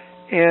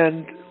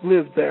and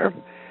lived there,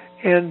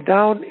 and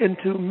down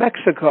into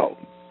Mexico.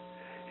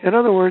 In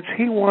other words,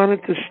 he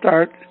wanted to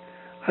start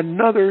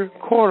another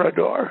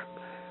corridor,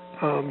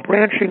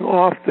 branching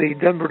off the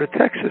Denver to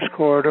Texas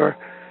corridor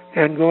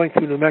and going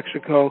through New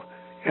Mexico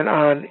and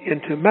on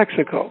into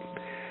Mexico.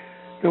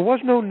 There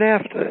was no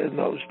NAFTA in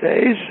those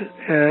days,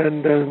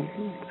 and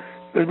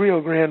the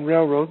Rio Grande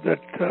Railroad that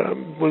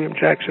William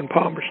Jackson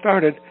Palmer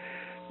started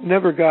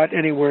never got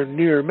anywhere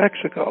near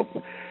Mexico.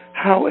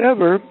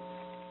 However,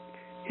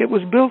 it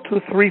was built to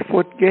a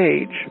 3-foot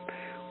gauge,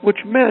 which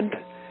meant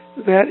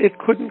that it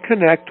couldn't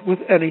connect with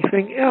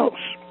anything else.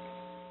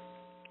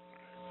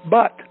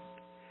 But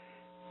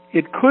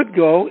it could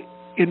go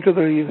into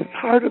the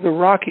heart of the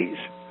Rockies,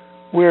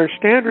 where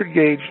standard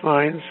gauge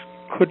lines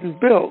couldn't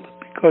build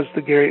because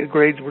the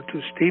grades were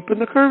too steep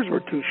and the curves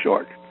were too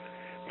short,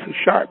 too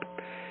sharp.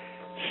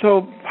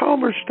 So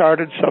Palmer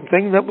started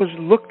something that was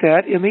looked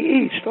at in the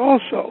East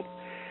also.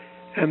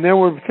 And there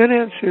were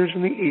financiers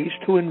in the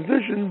East who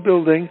envisioned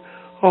building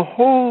a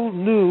whole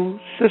new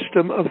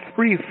system of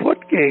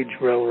 3-foot gauge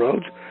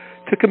railroads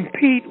to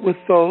compete with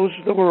those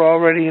that were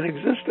already in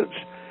existence,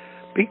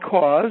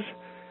 because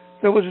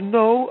there was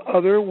no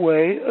other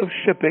way of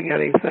shipping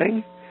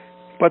anything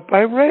but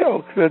by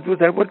rail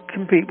that would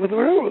compete with the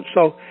railroads.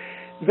 So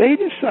they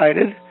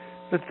decided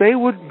that they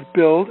would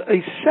build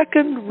a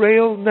second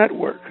rail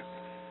network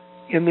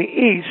in the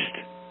East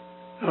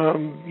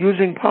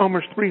using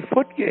Palmer's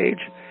 3-foot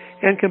gauge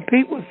and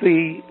compete with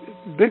the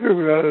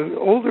bigger,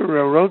 older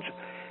railroads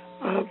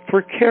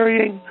for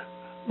carrying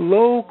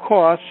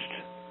low-cost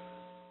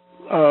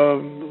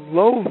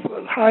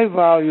high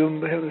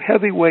volume,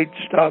 heavyweight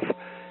stuff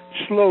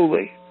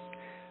slowly.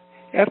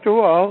 After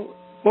all,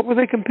 what were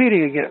they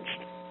competing against?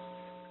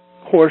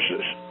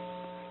 Horses.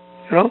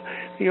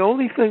 The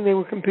only thing they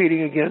were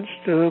competing against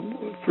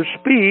for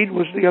speed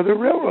was the other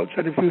railroads.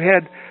 And if you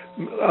had,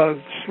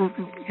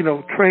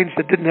 trains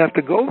that didn't have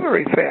to go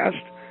very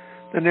fast,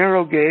 the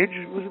narrow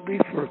gauge would be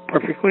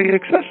perfectly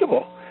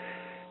accessible.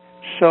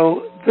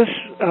 So this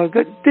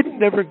didn't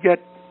never get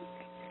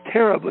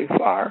terribly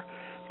far,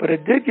 but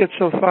it did get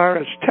so far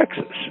as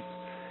Texas.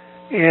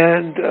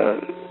 And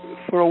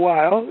for a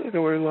while,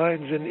 there were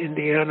lines in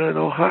Indiana and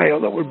Ohio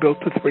that were built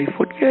to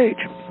 3-foot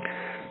gauge.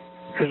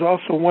 There's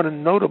also a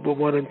notable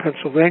one in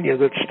Pennsylvania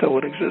that's still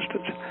in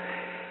existence.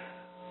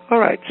 All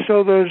right,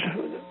 so those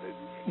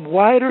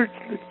wider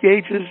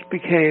gauges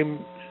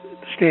became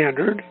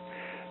standard,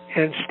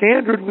 and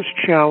standard was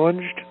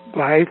challenged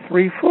by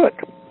 3-foot,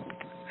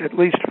 at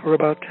least for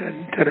about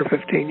 10 or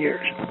 15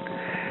 years.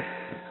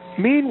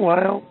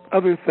 Meanwhile,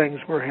 other things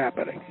were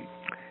happening.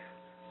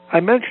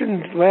 I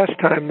mentioned last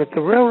time that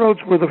the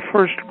railroads were the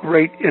first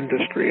great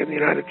industry in the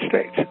United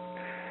States.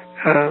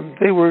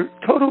 They were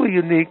totally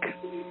unique.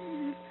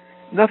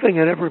 Nothing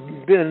had ever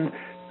been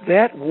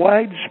that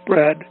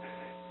widespread,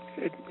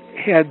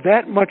 had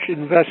that much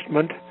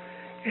investment,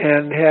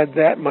 and had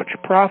that much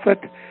profit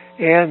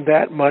and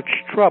that much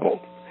trouble.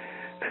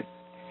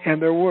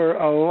 And there were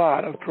a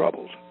lot of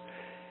troubles.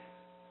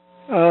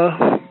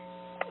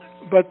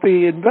 But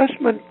the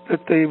investment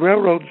that the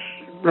railroads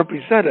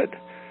represented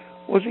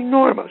was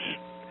enormous.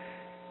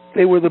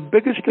 They were the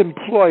biggest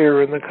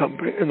employer in the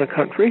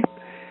country.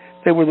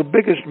 They were the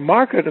biggest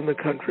market in the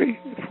country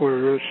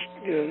for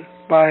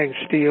buying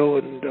steel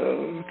and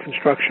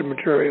construction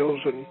materials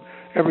and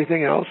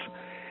everything else.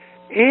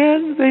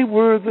 And they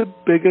were the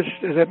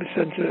biggest, as I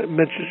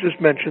just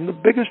mentioned, the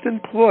biggest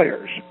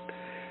employers.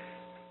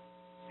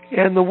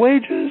 And the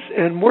wages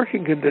and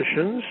working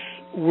conditions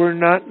were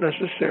not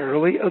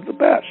necessarily of the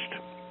best.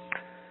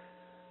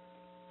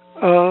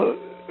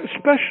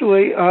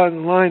 Especially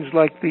on lines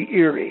like the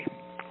Erie,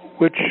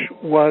 which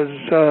was,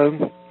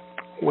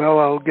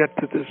 I'll get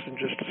to this in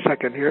just a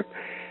second here.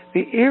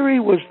 The Erie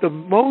was the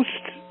most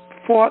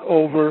fought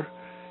over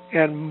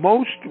and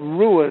most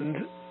ruined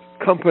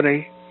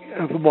company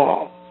of them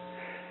all.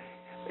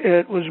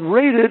 It was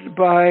raided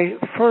by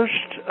first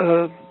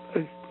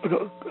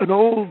an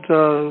old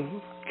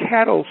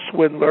cattle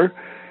swindler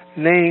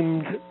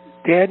named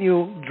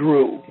Daniel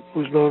Drew,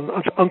 who's known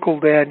as Uncle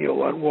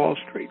Daniel on Wall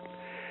Street.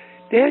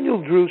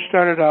 Daniel Drew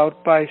started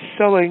out by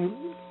selling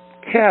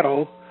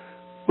cattle,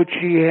 which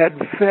he had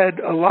fed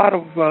a lot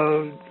of,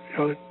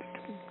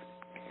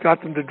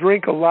 got them to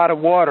drink a lot of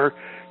water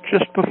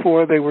just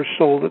before they were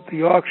sold at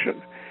the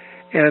auction.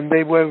 And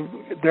they were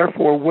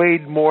therefore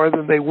weighed more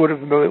than they would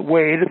have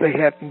weighed if they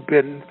hadn't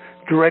been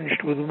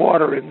drenched with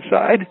water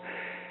inside.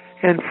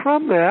 And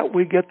from that,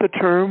 we get the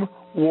term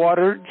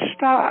watered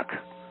stock.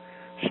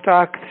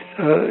 Stock,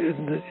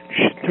 in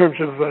terms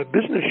of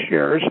business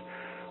shares,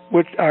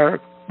 which are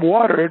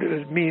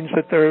watered, means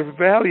that their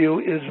value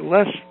is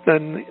less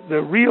than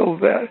the real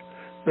value.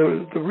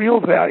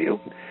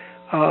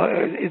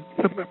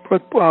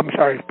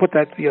 Put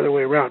that the other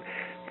way around.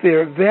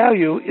 Their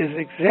value is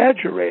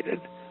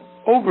exaggerated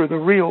over the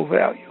real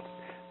value.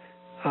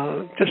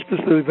 Just as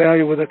the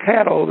value of the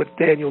cattle that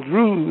Daniel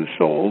Drew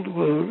sold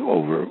was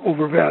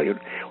overvalued.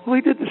 Well,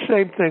 he did the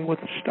same thing with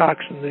the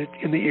stocks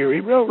in the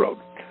Erie Railroad.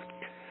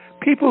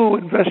 People who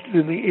invested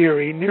in the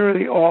Erie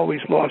nearly always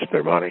lost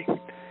their money,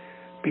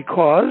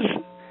 because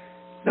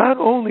not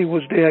only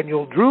was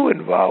Daniel Drew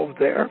involved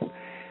there,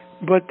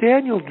 but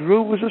Daniel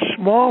Drew was a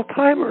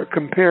small-timer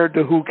compared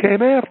to who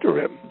came after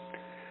him.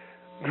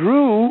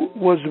 Drew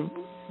was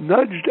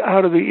nudged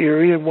out of the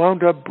Erie and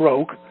wound up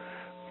broke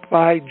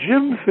by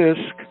Jim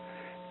Fisk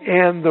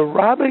and the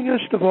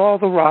robbingest of all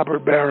the robber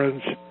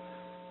barons,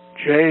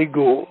 Jay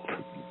Gould.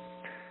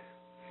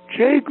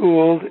 Jay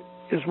Gould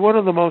is one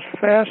of the most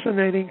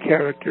fascinating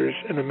characters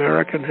in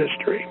American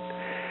history.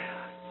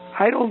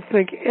 I don't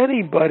think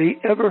anybody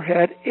ever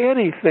had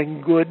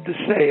anything good to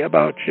say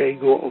about Jay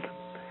Gould.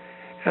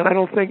 And I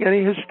don't think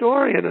any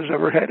historian has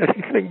ever had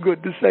anything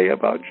good to say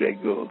about Jay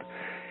Gould.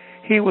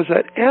 He was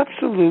an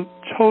absolute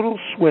total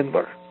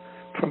swindler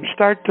from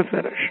start to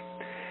finish.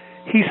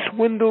 He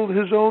swindled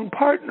his own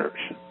partners.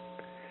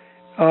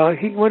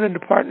 He went into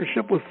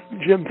partnership with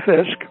Jim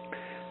Fisk,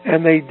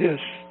 and they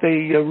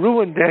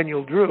ruined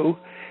Daniel Drew,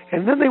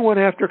 and then they went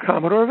after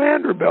Commodore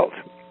Vanderbilt.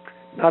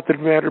 Not that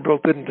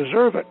Vanderbilt didn't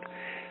deserve it,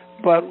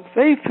 but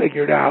they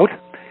figured out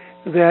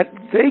that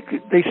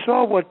they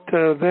saw what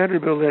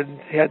Vanderbilt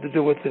had to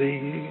do with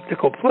the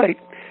nickel plate,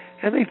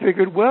 and they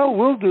figured, well,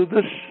 we'll do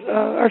this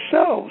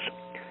ourselves,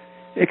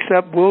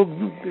 except we'll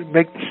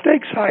make the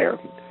stakes higher.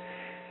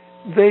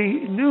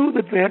 They knew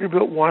that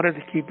Vanderbilt wanted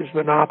to keep his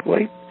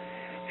monopoly,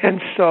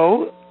 and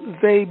so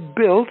they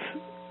built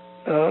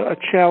a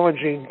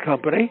challenging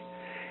company,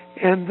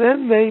 and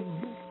then they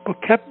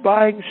kept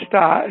buying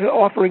stock,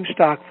 offering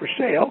stock for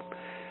sale,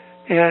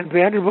 and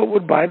Vanderbilt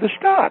would buy the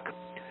stock.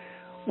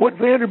 What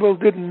Vanderbilt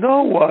didn't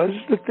know was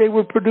that they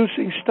were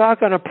producing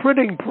stock on a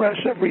printing press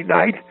every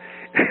night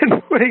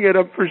and putting it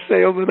up for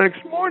sale the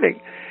next morning.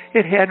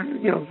 It had,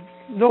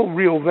 no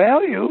real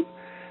value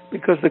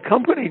because the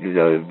company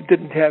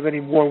didn't have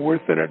any more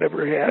worth than it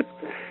ever had.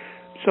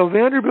 So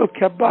Vanderbilt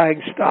kept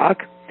buying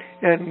stock,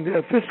 and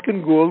Fisk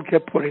and Gould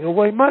kept putting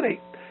away money,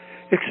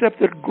 except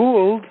that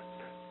Gould,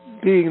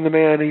 being the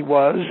man he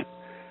was,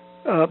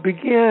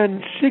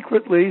 began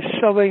secretly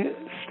selling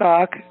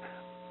stock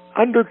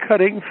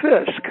undercutting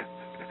Fisk.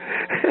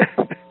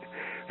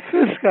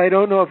 Fisk, I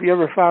don't know if you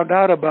ever found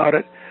out about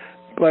it,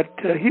 but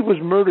he was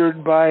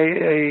murdered by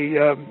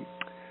a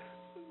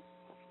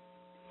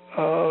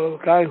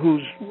guy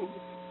whose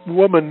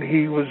woman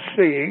he was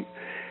seeing,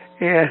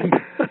 and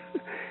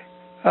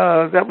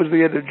that was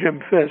the end of Jim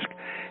Fisk.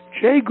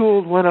 Jay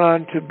Gould went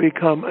on to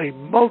become a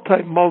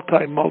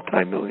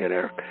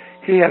multi-millionaire.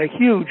 He had a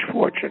huge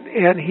fortune,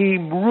 and he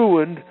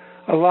ruined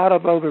a lot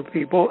of other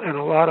people and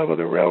a lot of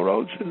other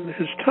railroads in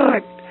his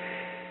time.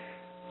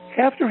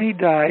 After he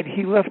died,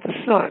 he left a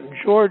son,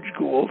 George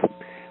Gould,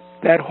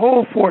 that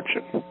whole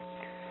fortune.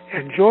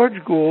 And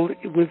George Gould,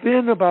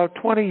 within about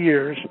 20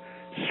 years,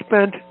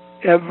 spent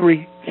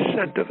every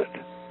cent of it.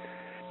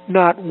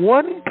 Not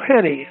one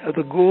penny of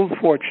the Gould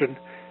fortune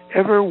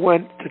ever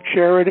went to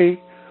charity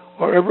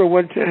or ever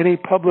went to any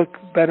public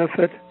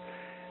benefit.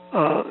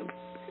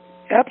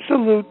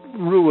 Absolute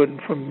ruin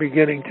from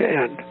beginning to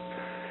end.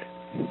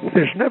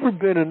 There's never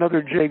been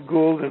another Jay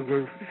Gould, and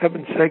for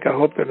heaven's sake, I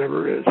hope there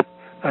never is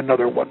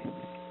another one.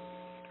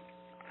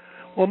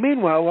 Well,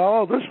 meanwhile, while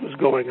all this was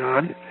going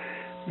on,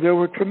 there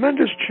were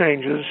tremendous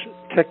changes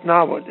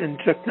in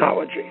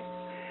technology.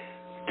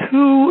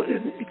 Two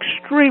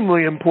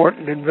extremely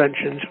important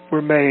inventions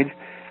were made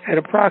at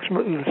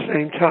approximately the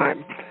same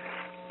time,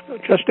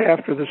 just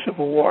after the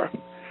Civil War.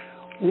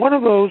 One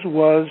of those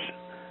was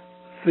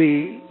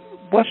the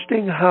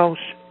Westinghouse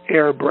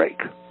air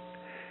brake.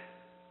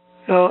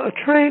 Now, a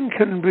train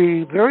can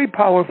be very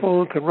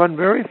powerful, can run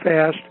very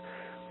fast,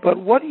 but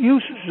what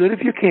use is it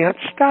if you can't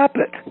stop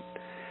it?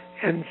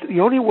 And the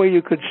only way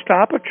you could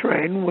stop a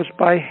train was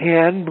by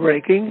hand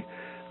braking,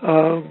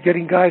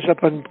 getting guys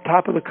up on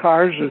top of the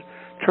cars to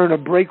turn a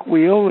brake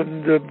wheel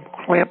and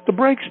clamp the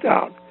brakes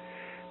down.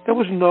 There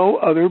was no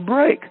other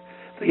brake.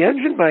 The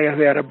engine may have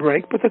had a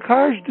brake, but the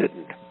cars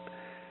didn't.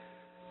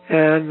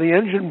 And the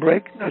engine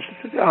brake,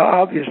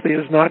 obviously,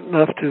 is not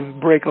enough to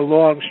brake a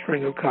long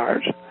string of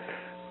cars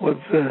with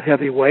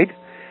heavy weight.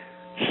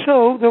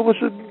 So there was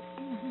a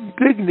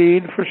big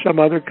need for some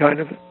other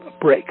kind of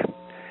brake.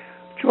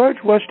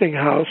 George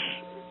Westinghouse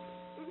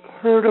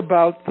heard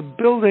about the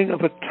building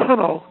of a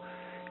tunnel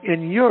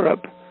in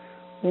Europe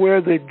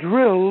where the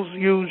drills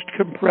used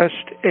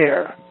compressed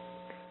air.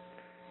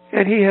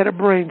 And he had a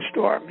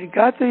brainstorm. He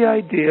got the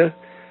idea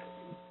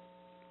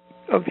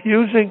of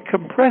using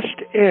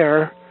compressed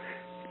air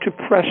to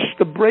press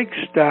the brakes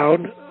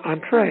down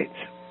on trains.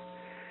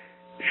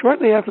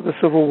 Shortly after the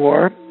Civil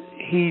War,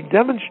 he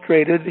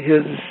demonstrated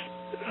his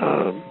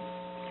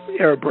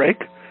air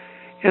brake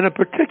in a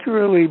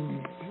particularly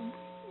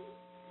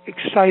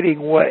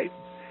exciting way.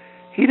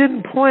 He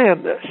didn't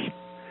plan this,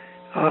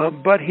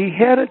 but he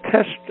had a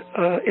test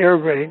air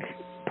brake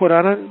put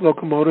on a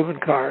locomotive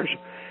and cars,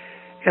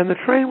 and the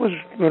train was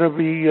going to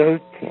be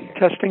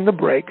testing the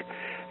brake,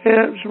 and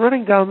it was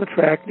running down the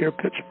track near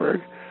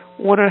Pittsburgh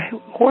when a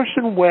horse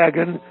and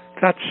wagon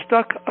got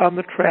stuck on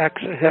the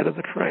tracks ahead of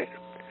the train.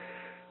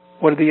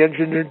 What did the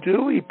engineer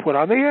do? He put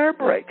on the air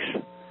brakes,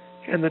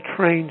 and the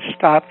train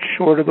stopped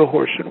short of the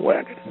horse and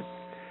wagon.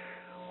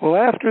 Well,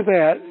 after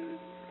that,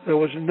 there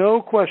was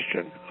no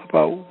question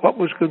about what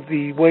was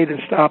the way to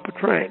stop a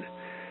train.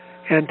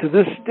 And to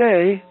this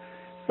day,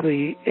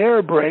 the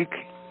air brake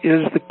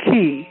is the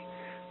key,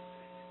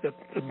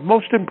 the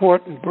most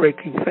important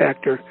braking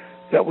factor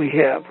that we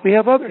have. We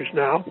have others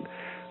now.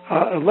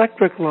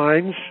 Electric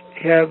lines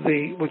have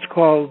what's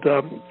called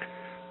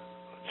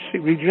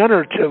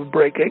regenerative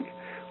braking,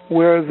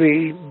 where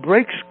the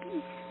brakes,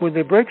 when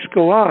the brakes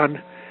go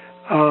on,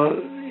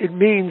 it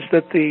means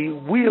that the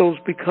wheels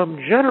become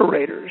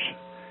generators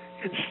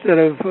instead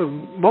of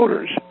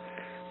motors.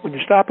 When you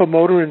stop a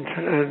motor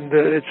and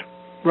it's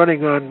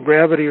running on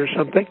gravity or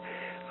something,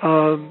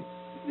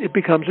 it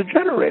becomes a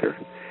generator,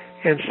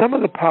 and some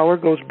of the power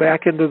goes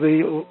back into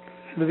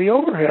the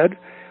overhead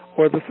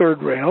or the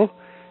third rail,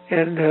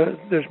 and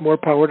there's more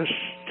power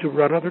to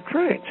run other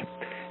trains.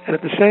 And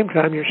at the same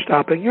time, you're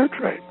stopping your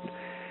train.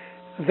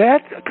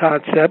 That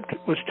concept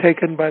was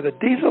taken by the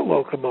diesel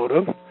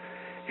locomotive,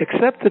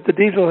 except that the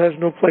diesel has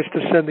no place to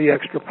send the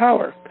extra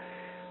power.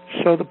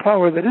 So the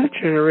power that it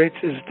generates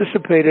is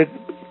dissipated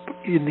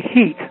in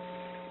heat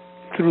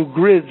through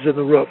grids in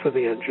the roof of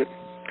the engine.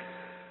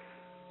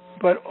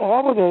 But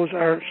all of those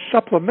are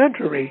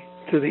supplementary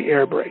to the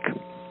air brake.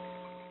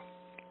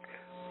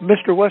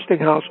 Mr.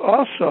 Westinghouse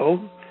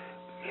also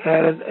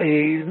had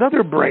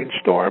another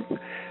brainstorm,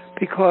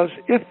 because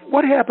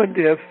what happened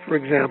if, for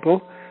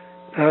example,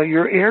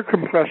 your air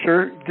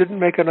compressor didn't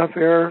make enough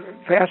air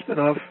fast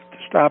enough to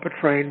stop a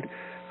train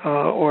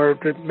or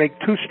to make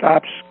two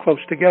stops close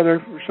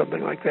together or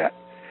something like that.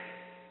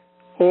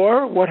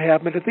 Or what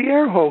happened if the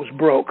air hose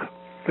broke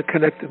that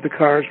connected the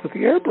cars with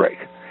the air brake?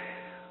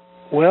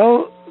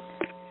 Well,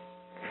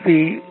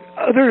 the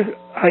other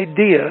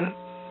idea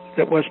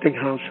that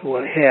Westinghouse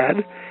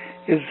had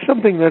is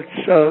something that's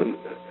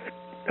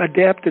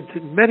adapted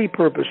to many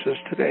purposes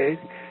today,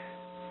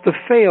 the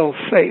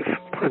fail-safe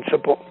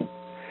principle.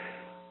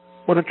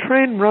 When a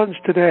train runs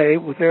today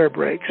with air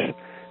brakes,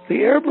 the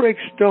air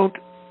brakes don't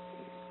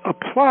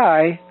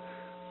apply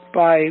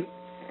by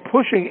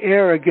pushing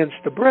air against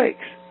the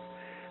brakes.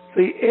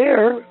 The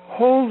air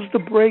holds the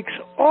brakes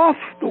off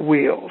the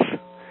wheels.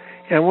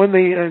 And when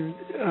the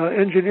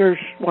engineer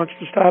wants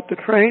to stop the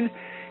train,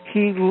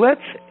 he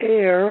lets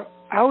air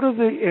out of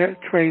the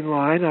train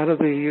line, out of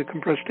the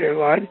compressed air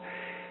line,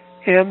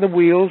 and the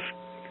wheels,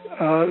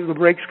 the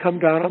brakes come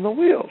down on the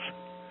wheels.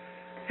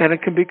 And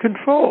it can be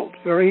controlled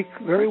very,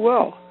 very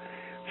well.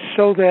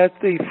 So that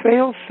the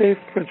fail-safe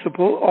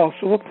principle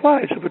also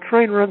applies. If a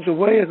train runs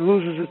away and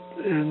loses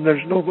it and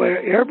there's no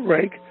air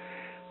brake,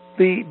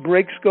 the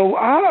brakes go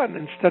on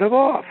instead of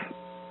off,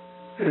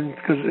 and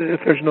because if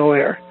there's no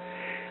air.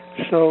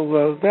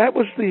 So that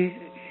was the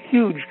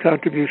huge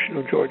contribution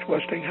of George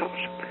Westinghouse.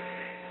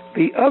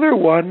 The other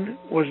one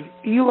was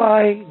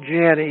Eli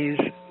Janney's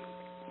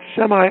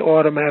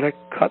semi-automatic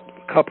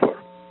coupler.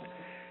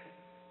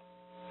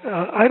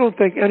 I don't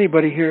think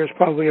anybody here has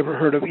probably ever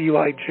heard of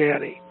Eli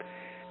Janney,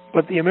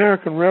 but the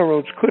American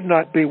railroads could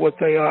not be what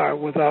they are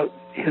without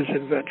his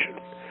invention.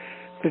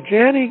 The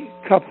Janney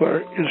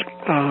coupler is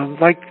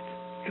like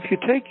if you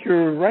take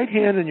your right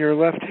hand and your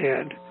left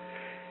hand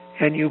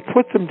and you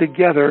put them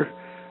together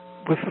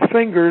with the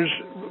fingers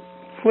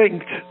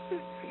linked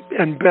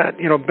and bent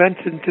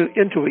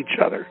into each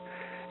other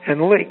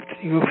and linked,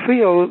 you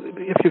feel,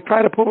 if you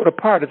try to pull it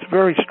apart, it's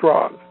very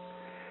strong.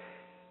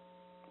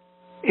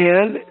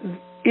 And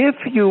if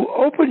you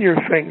open your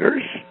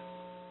fingers,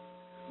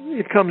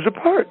 it comes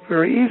apart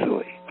very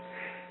easily.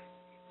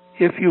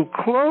 If you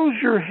close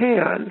your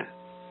hand,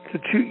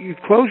 you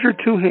close your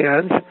two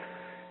hands,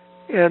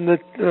 and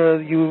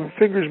your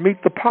fingers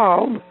meet the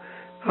palm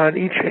on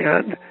each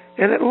hand,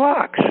 and it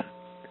locks.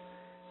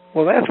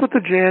 Well, that's what the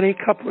Janney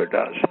coupler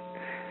does.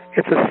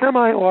 It's a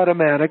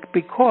semi-automatic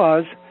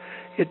because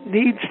it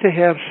needs to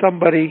have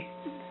somebody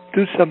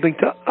do something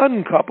to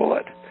uncouple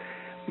it,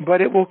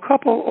 but it will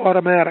couple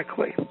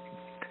automatically.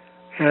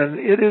 And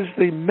it is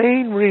the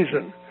main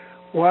reason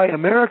why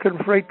American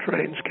freight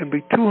trains can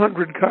be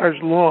 200 cars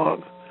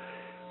long.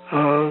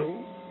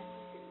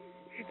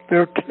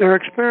 They're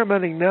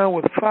experimenting now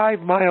with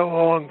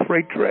 5-mile-long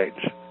freight trains,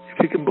 if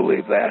you can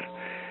believe that.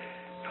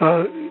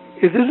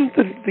 It isn't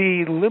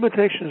the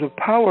limitations of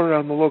power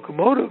on the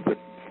locomotive that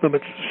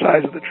limits the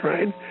size of the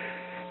train,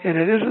 and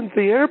it isn't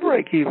the air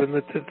brake even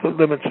that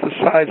limits the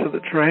size of the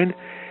train.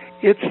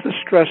 It's the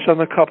stress on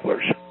the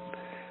couplers.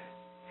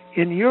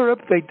 In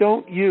Europe, they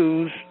don't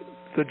use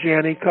the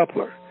Janney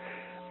coupler,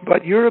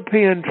 but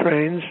European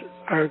trains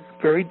are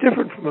very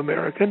different from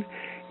American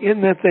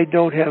in that they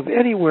don't have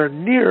anywhere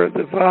near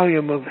the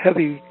volume of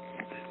heavy,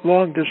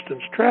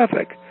 long-distance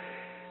traffic.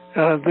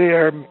 They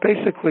are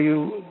basically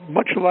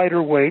much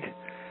lighter weight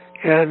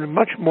and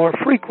much more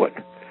frequent.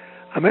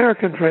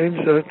 American trains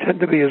tend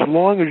to be as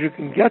long as you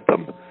can get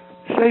them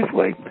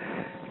safely,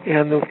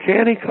 and the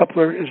Janney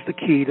coupler is the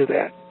key to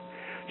that.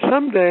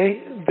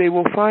 Someday they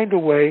will find a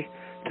way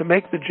to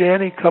make the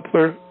Janney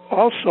coupler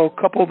also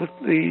couple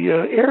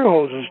the air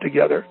hoses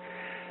together.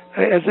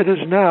 As it is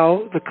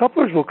now, the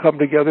couplers will come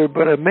together,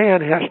 but a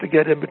man has to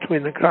get in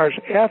between the cars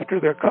after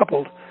they're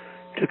coupled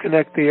to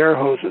connect the air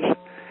hoses.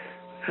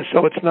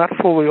 So it's not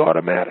fully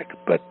automatic,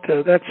 but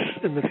that's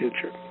in the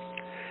future.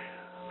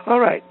 All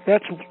right,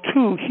 that's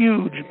two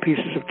huge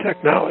pieces of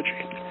technology.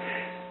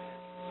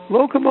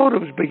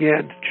 Locomotives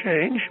began to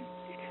change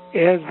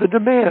as the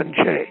demand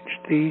changed.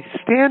 The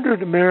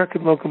standard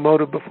American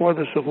locomotive before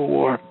the Civil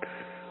War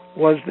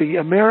was the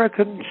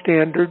American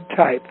Standard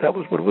type. That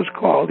was what it was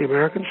called, the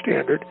American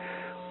Standard.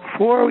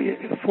 Four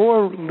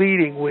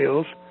leading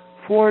wheels,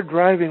 4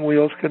 driving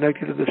wheels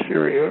connected to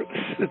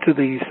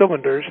the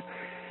cylinders,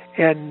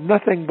 and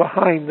nothing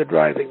behind the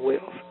driving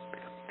wheels.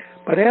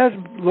 But as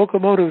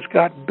locomotives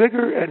got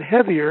bigger and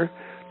heavier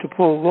to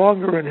pull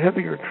longer and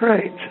heavier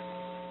trains,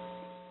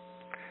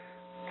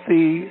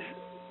 the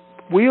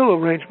wheel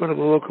arrangement of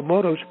the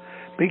locomotives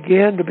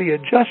began to be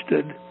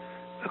adjusted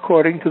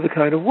according to the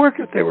kind of work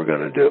that they were going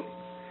to do.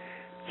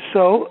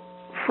 So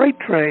freight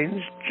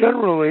trains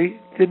generally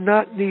did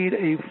not need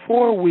a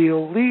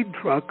 4-wheel lead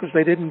truck because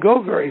they didn't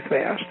go very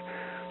fast.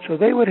 So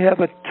they would have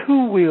a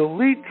 2-wheel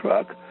lead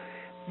truck,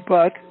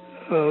 but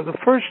the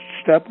first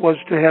step was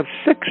to have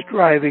 6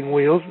 driving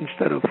wheels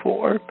instead of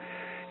 4,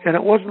 and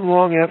it wasn't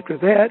long after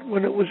that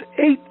when it was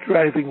 8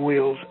 driving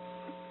wheels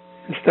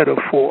instead of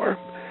 4.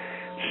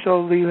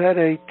 So you had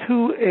a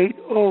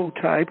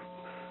 280 type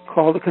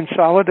called a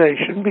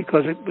consolidation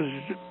because it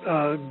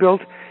was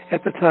built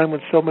at the time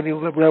when so many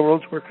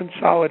railroads were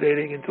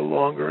consolidating into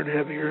longer and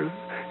heavier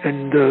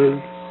and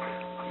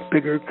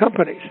bigger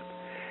companies.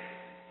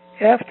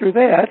 After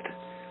that,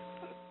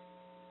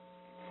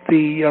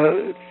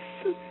 the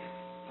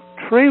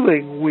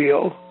trailing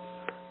wheel,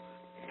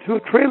 2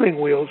 trailing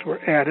wheels were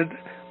added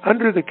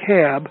under the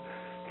cab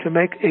to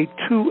make a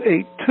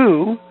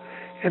 282,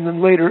 and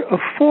then later a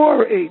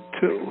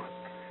 482,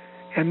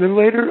 and then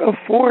later a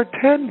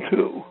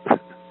 410-2.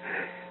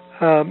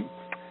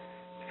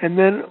 And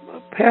then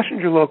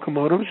passenger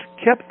locomotives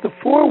kept the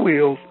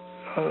 4-wheel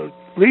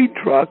lead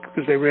truck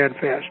because they ran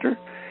faster,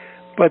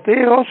 but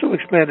they also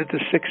expanded to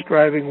 6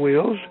 driving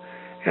wheels,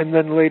 and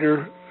then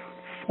later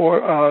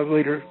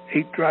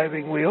 8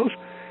 driving wheels,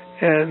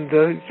 and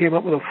came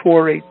up with a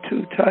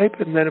 482 type,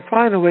 and then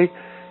finally,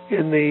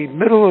 in the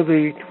middle of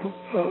the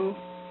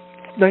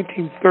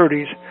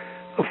 1930s,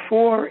 a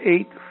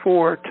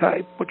 484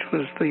 type, which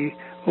was the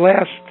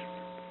last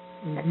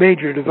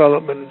major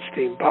development in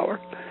steam power.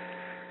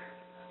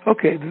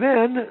 Okay,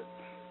 then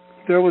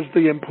there was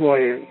the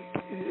employment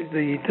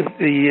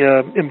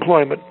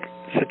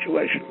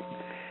situation.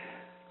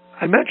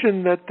 I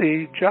mentioned that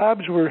the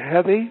jobs were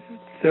heavy.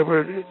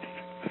 The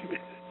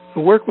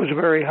work was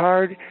very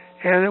hard,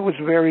 and it was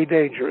very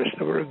dangerous.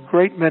 There were a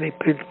great many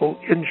people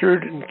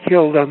injured and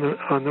killed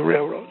on the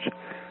railroads,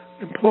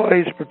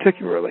 employees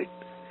particularly.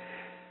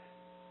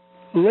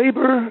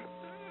 Labor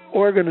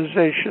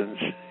organizations,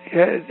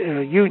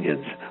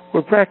 unions,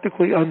 were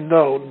practically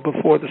unknown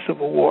before the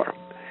Civil War,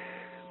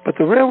 but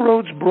the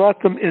railroads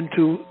brought them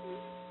into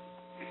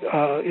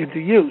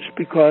use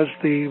because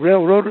the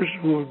railroaders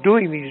who were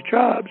doing these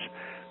jobs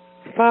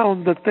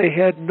found that they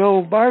had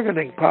no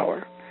bargaining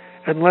power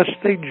unless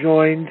they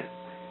joined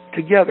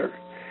together.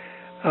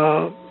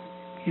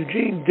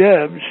 Eugene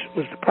Debs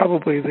was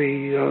probably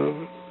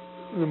the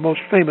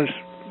most famous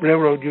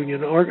railroad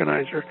union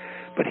organizer,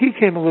 but he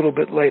came a little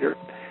bit later.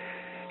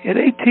 In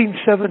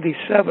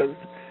 1877,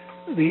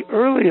 the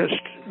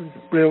earliest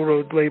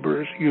railroad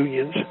laborers'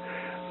 unions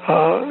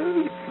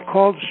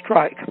called a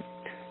strike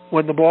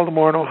when the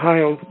Baltimore and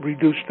Ohio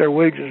reduced their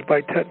wages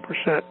by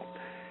 10%.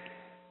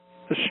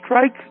 The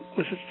strike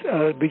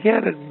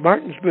began in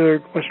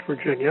Martinsburg, West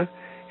Virginia,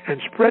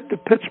 and spread to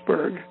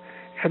Pittsburgh,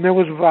 and there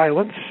was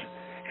violence,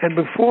 and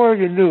before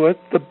you knew it,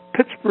 the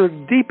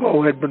Pittsburgh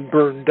depot had been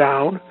burned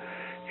down,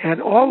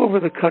 and all over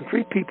the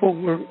country, people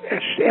were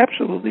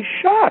absolutely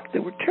shocked. They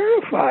were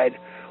terrified.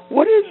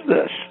 What is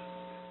this?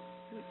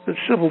 The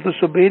civil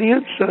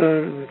disobedience,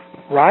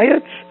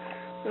 riots,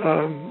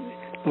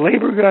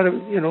 labor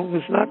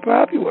was not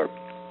popular.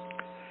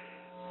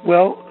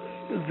 Well,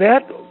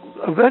 that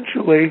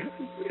eventually,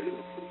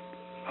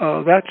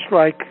 that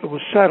strike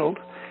was settled,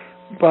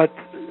 but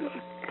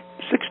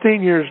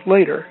 16 years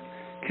later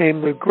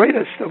came the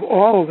greatest of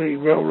all the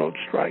railroad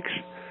strikes,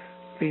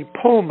 the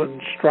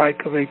Pullman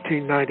strike of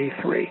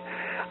 1893.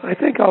 I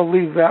think I'll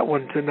leave that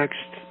one to the next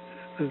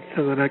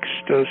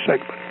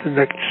segment,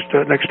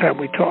 next time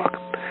we talk.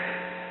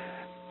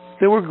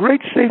 There were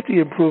great safety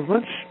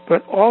improvements,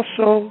 but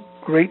also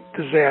great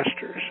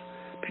disasters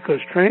because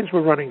trains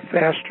were running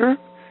faster,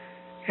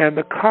 and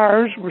the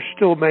cars were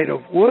still made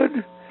of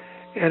wood,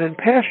 and in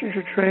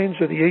passenger trains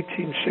of the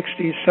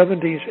 1860s,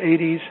 70s,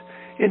 80s,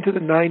 into the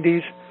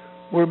 90s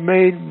were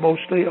made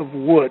mostly of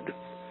wood.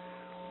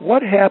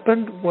 What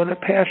happened when a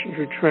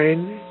passenger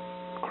train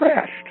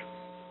crashed?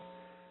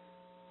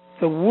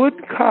 The wood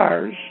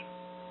cars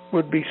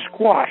would be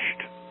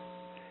squashed,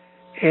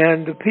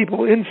 and the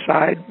people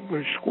inside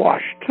were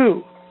squashed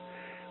too.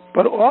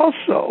 But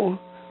also,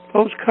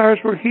 those cars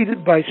were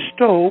heated by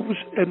stoves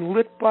and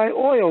lit by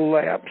oil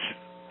lamps.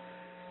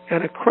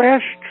 And a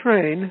crashed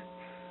train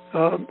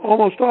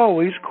almost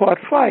always caught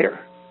fire.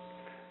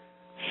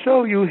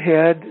 So you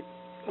had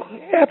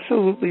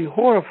absolutely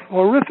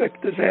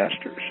horrific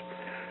disasters.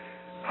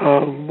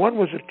 One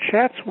was at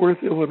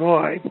Chatsworth,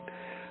 Illinois.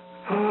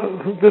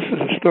 This is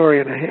a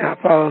story and a half.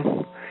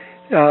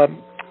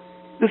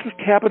 This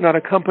happened on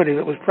a company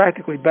that was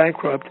practically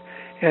bankrupt,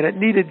 and it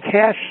needed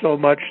cash so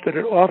much that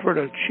it offered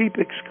a cheap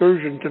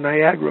excursion to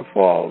Niagara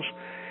Falls,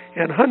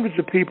 and hundreds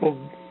of people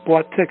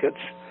bought tickets.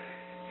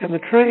 And the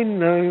train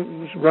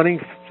was running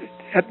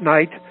at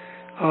night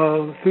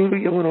through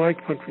the Illinois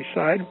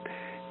countryside,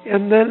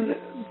 and then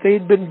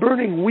they'd been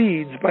burning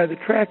weeds by the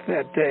track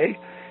that day,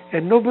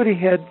 and nobody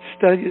had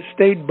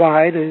stayed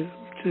by to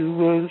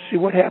see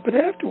what happened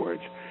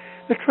afterwards.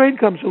 The train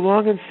comes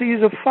along and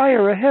sees a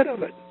fire ahead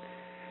of it.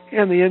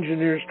 And the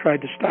engineers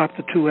tried to stop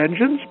the 2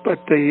 engines, but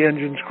the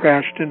engines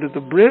crashed into the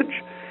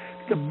bridge.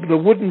 The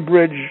wooden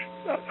bridge,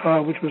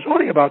 which was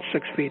only about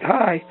 6 feet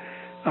high,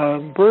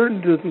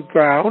 burned to the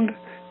ground.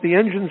 The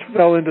engines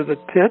fell into the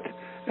pit,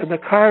 and the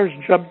cars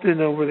jumped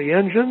in over the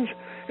engines,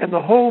 and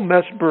the whole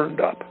mess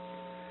burned up.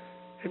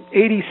 And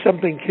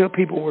 80-something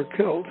people were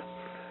killed.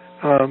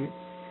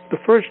 The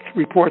first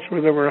reports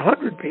were there were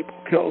 100 people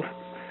killed.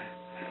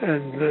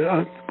 And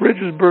the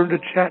bridges burned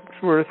at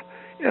Chatsworth,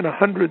 and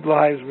 100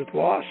 lives were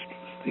lost.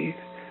 And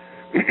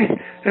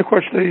of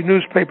course, the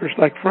newspapers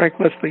like Frank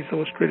Leslie's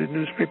Illustrated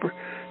Newspaper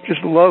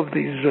just love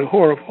these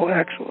horrible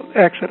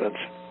accidents.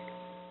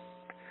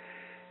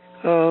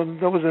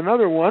 There was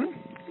another one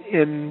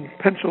in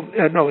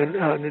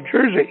New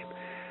Jersey,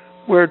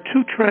 where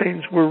two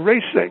trains were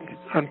racing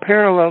on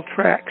parallel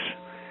tracks,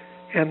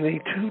 and the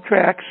two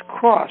tracks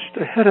crossed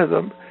ahead of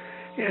them,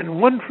 and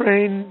one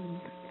train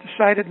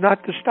decided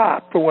not to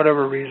stop for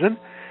whatever reason.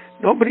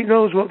 Nobody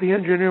knows what the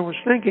engineer was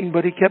thinking,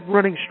 but he kept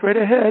running straight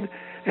ahead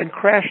and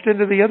crashed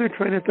into the other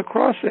train at the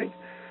crossing.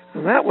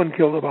 And that one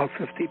killed about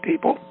 50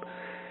 people.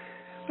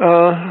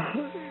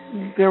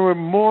 There were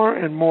more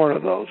and more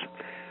of those.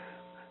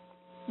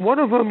 One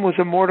of them was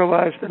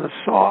immortalized in a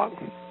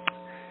song.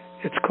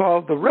 It's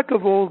called The Wreck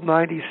of Old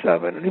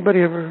 97.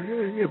 Anybody ever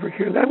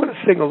hear that? I'm going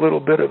to sing a little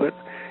bit of it.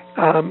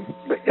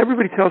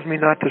 Everybody tells me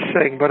not to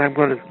sing, but I'm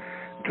going to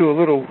do a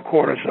little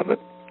chorus of it.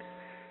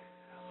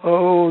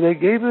 Oh, they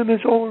gave him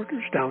his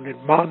orders down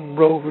in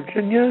Monroe,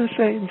 Virginia,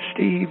 saying,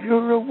 Steve,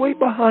 you're way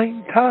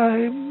behind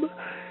time.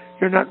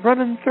 You're not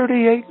running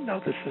 38. Now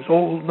this is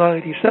old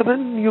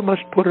 97. You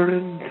must put her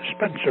in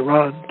dispenser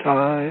on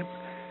time.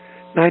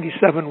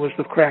 97 was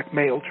the crack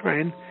mail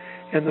train,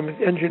 and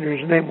the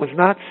engineer's name was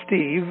not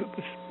Steve, it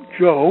was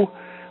Joe,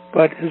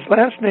 but his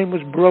last name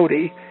was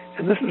Brody,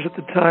 and this was at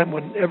the time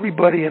when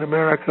everybody in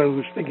America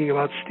was thinking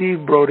about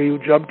Steve Brody, who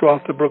jumped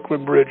off the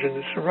Brooklyn Bridge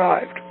and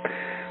survived.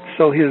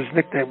 So his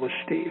nickname was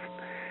Steve.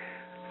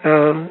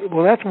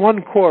 Well, that's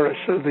one chorus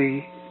of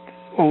the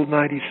old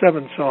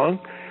 97 song,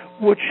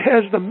 which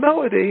has the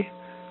melody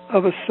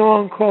of a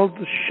song called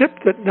The Ship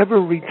That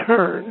Never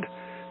Returned,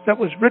 that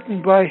was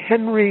written by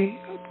Henry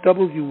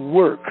W.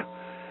 Work.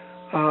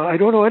 I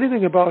don't know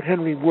anything about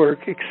Henry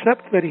Work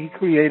except that he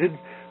created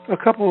a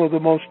couple of the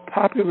most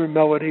popular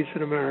melodies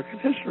in American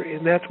history,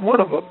 and that's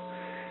one of them,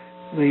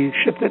 The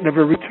Ship That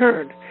Never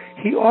Returned.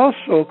 He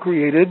also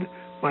created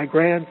My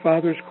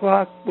Grandfather's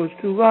Clock Was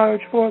Too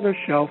Large for the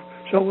Shelf,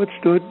 so it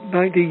stood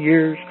 90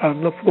 years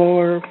on the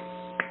floor.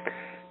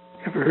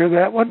 Ever heard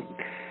that one?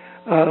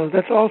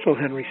 That's also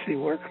Henry C.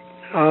 Work.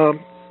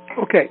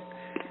 Okay.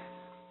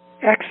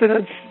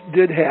 Accidents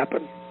did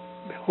happen.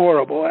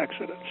 Horrible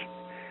accidents.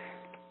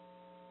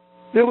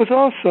 There was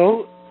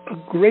also a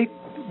great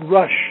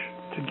rush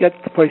to get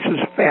the places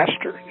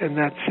faster in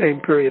that same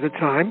period of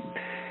time.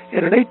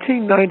 And in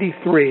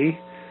 1893,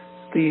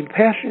 the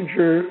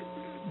passenger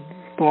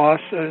boss,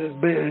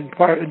 in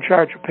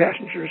charge of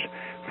passengers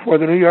for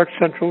the New York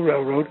Central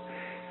Railroad,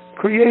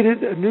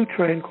 created a new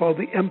train called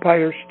the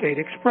Empire State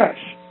Express,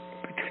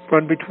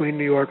 run between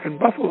New York and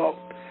Buffalo.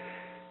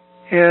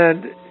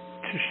 And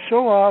to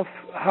show off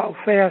how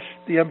fast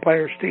the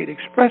Empire State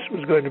Express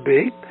was going to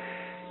be,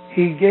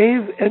 he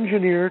gave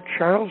engineer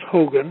Charles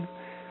Hogan,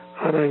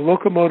 on a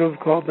locomotive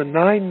called the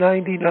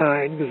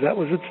 999, because that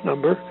was its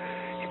number,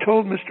 he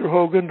told Mr.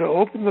 Hogan to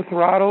open the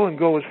throttle and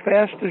go as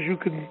fast as you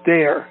could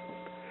dare.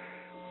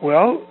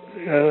 Well,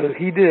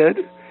 he did,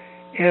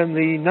 and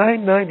the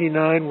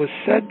 999 was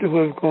said to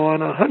have gone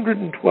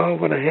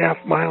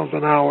 112.5 miles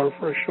an hour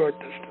for a short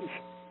distance.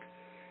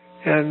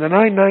 And the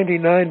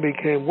 999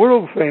 became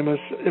world famous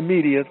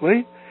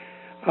immediately.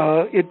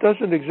 It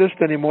doesn't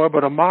exist anymore,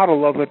 but a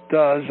model of it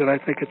does, and I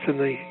think it's in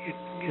the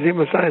Museum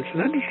of Science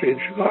and Industry in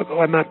Chicago.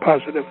 I'm not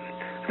positive.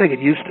 I think it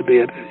used to be,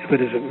 if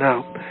it isn't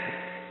now.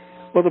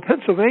 Well, the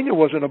Pennsylvania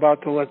wasn't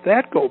about to let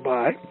that go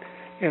by,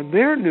 and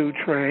their new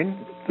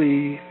train,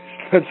 the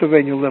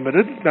Pennsylvania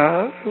Limited,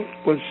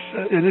 was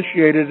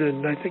initiated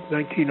in, I think,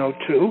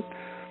 1902,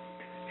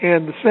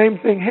 and the same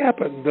thing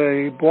happened.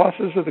 The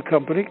bosses of the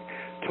company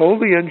told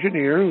the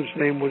engineer, whose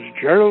name was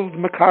Gerald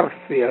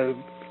McCarthy, a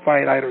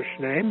fine Irish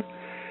name,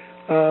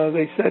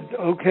 they said,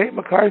 okay,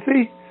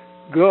 McCarthy,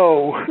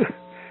 go.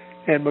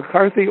 And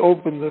McCarthy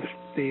opened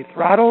the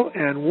throttle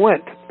and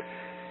went.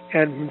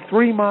 And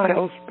 3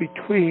 miles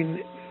between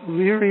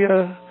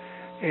Elyria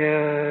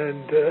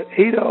and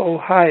Ada,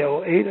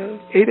 Ohio,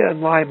 Ada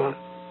and Lima,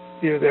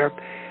 near there,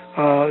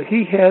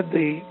 he had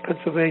the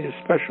Pennsylvania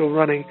Special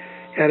running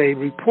at a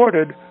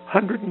reported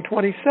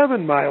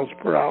 127 miles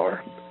per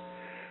hour.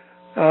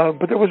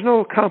 But there was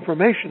no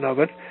confirmation of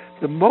it.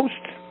 The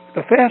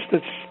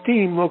fastest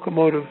steam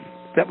locomotive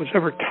that was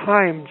ever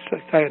timed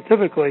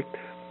scientifically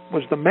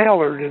was the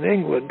Mallard in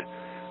England,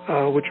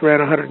 which ran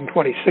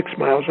 126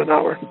 miles an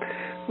hour.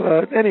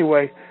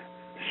 Anyway,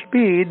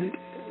 speed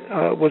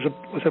was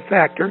a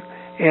factor,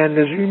 and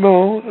as you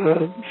know,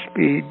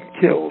 speed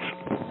kills.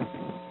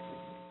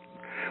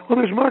 Well,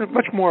 there's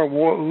much more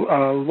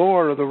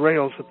lore of the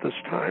rails at this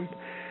time.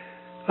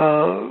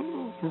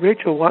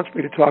 Rachel wants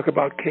me to talk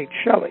about Kate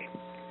Shelley.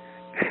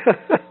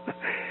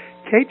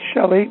 Kate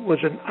Shelley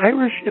was an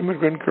Irish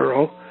immigrant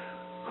girl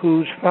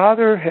whose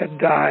father had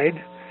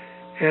died,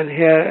 and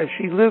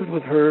she lived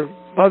with her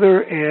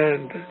mother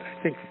and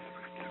I think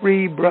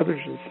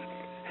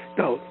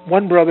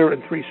one brother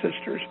and 3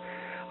 sisters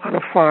on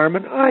a farm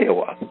in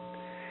Iowa.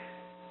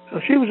 Now,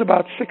 she was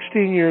about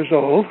 16 years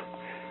old.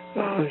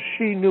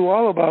 She knew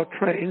all about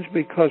trains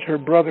because her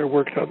brother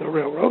worked on the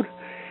railroad,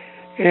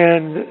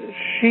 and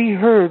she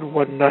heard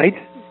one night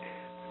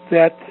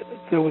that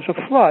there was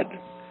a flood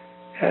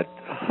at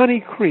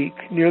Honey Creek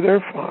near their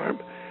farm,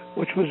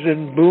 which was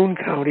in Boone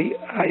County,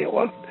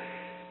 Iowa.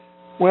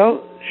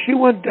 Well, she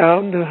went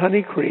down to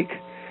Honey Creek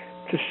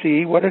to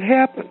see what had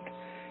happened.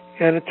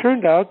 And it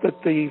turned out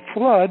that the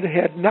flood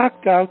had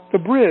knocked out the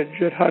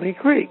bridge at Honey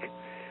Creek.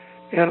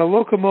 And a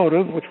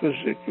locomotive, which was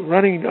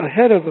running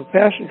ahead of a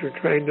passenger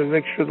train to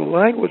make sure the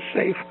line was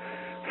safe,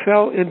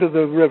 fell into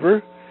the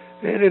river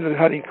and into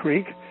Honey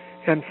Creek,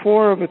 and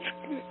all of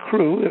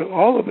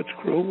its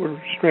crew were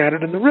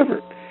stranded in the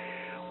river.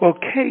 Well,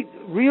 Kate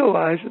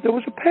realized that there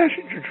was a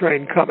passenger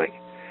train coming,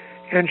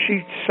 and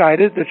she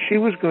decided that she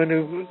was going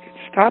to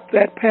stop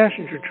that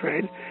passenger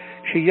train.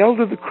 She yelled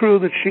to the crew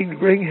that she'd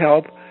bring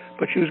help,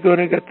 but she was going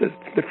to get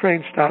the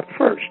train stopped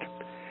first.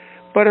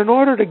 But in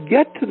order to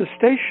get to the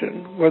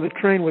station where the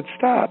train would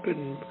stop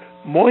in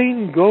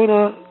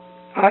Moingona,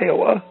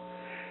 Iowa,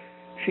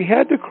 she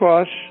had to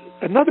cross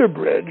another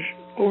bridge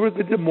over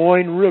the Des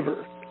Moines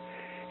River.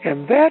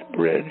 And that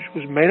bridge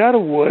was made out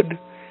of wood,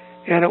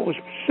 and it was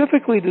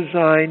specifically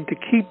designed to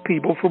keep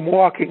people from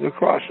walking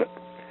across it.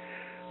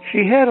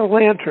 She had a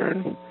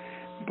lantern,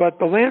 but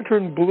the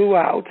lantern blew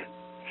out,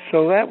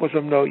 so that was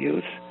of no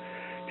use.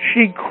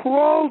 She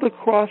crawled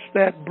across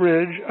that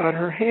bridge on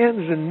her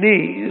hands and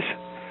knees,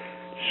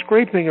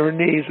 scraping her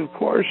knees, of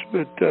course,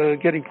 but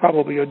getting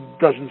probably a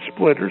dozen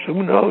splinters,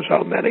 who knows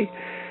how many,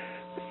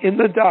 in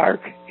the dark,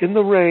 in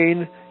the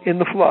rain, in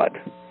the flood.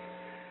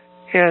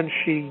 And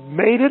she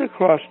made it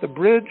across the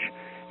bridge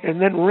and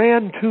then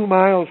ran 2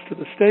 miles to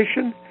the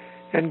station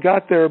and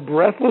got there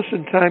breathless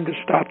in time to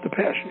stop the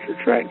passenger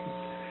train.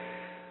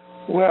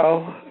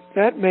 Well,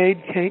 that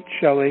made Kate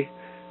Shelley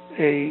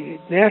a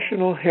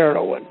national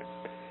heroine.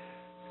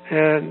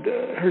 And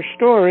her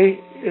story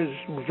is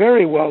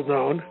very well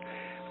known.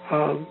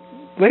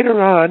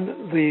 Later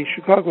on, the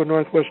Chicago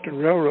Northwestern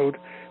Railroad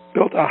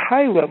built a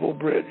high-level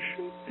bridge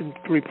to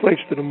replace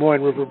the Des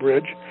Moines River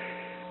Bridge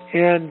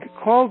and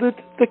called it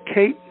the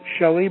Kate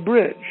Shelley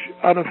Bridge,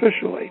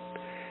 unofficially.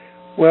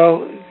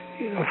 Well,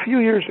 a few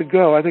years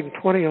ago, I think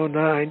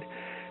 2009,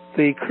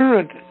 the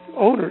current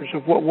owners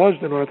of what was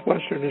the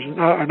Northwestern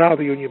are now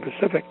the Union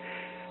Pacific.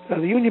 The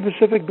Union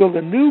Pacific built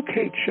a new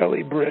Kate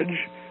Shelley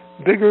Bridge,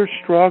 bigger,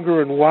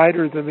 stronger, and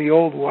wider than the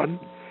old one,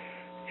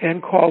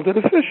 and called it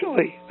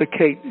officially the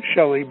Kate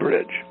Shelley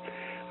Bridge.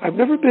 I've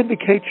never been to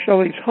Kate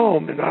Shelley's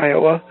home in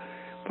Iowa,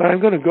 but I'm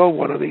going to go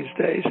one of these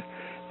days.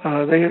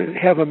 They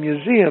have a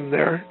museum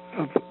there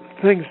of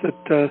things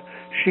that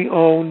she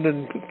owned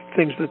and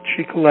things that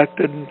she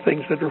collected and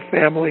things that her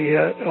family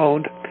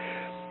owned.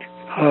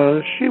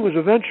 She was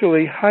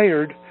eventually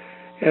hired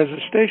as a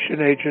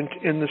station agent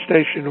in the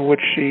station in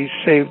which she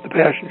saved the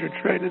passenger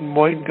train in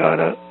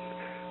Moingona,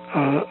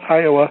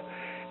 Iowa,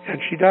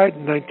 and she died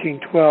in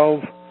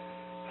 1912.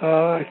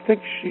 I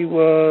think she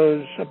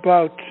was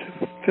about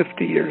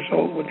 50 years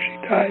old when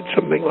she died,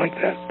 something like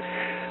that.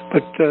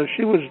 But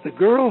she was the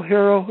girl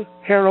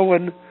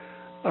heroine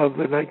of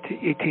the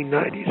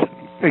 1880s.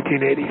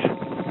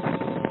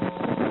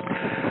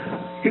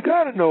 You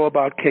got to know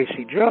about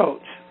Casey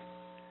Jones.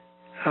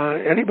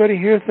 Anybody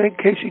here think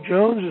Casey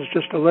Jones is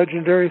just a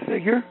legendary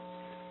figure?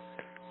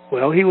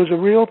 Well, he was a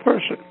real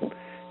person.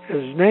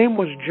 His name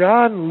was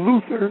John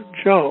Luther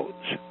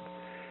Jones.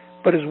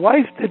 But his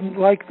wife didn't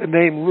like the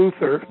name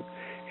Luther,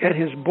 and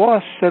his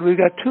boss said, "We've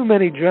got too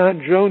many John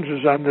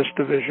Joneses on this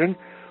division.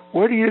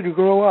 Where do you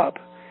grow up?"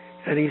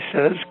 And he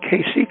says,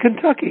 "Casey,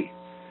 Kentucky."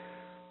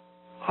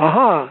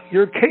 "Aha,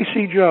 you're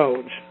Casey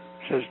Jones,"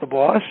 says the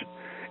boss,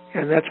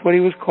 and that's what he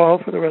was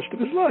called for the rest of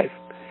his life.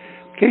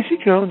 Casey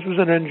Jones was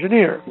an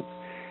engineer,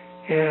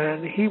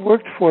 and he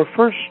worked for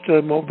first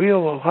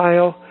Mobile,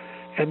 Ohio,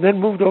 and then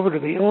moved over to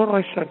the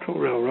Illinois Central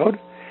Railroad.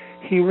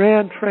 He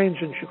ran trains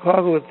in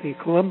Chicago at the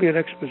Columbian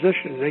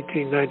Exposition in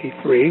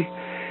 1893,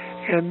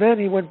 and then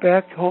he went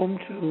back home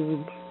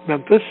to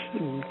Memphis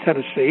in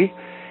Tennessee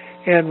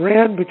and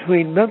ran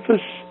between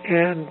Memphis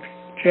and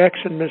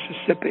Jackson,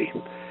 Mississippi.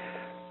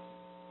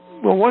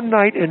 Well, one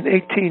night in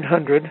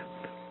 1800,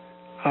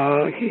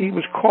 he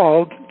was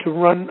called to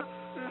run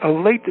a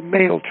late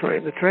mail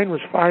train. The train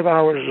was 5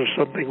 hours or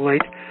something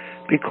late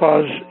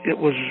because it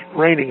was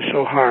raining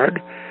so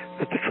hard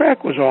that the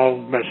track was all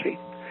messy.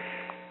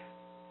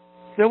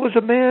 There was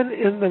a man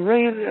in the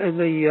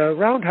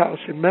roundhouse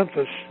in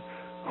Memphis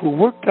who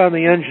worked on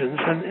the engines,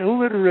 an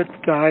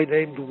illiterate guy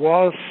named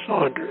Wallace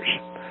Saunders.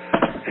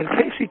 And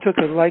Casey took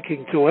a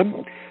liking to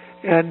him,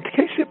 and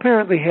Casey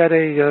apparently had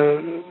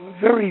a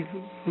very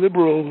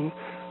liberal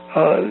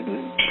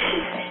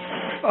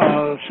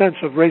sense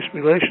of race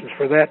relations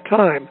for that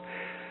time.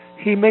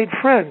 He made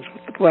friends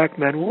with the black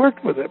men who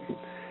worked with him,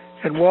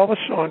 and Wallace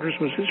Saunders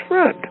was his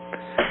friend.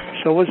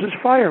 So was his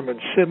fireman,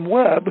 Sim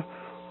Webb,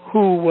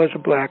 who was a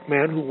black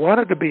man who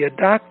wanted to be a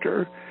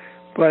doctor,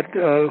 but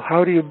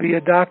how do you be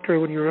a doctor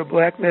when you're a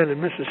black man in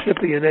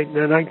Mississippi in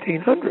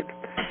 1900?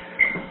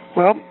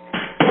 Well,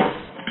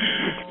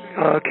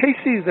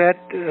 Casey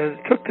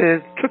took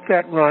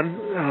that run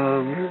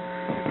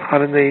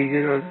on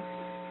the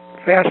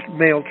fast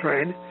mail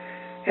train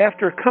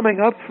after coming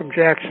up from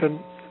Jackson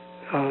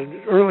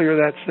earlier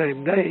that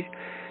same day,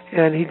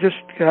 and he just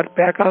got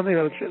back on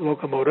the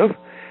locomotive,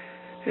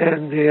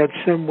 and he had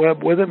Sim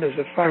Webb with him as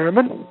a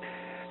fireman,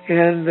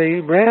 and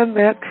they ran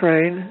that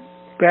train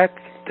back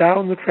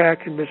down the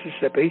track in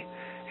Mississippi,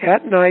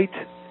 at night,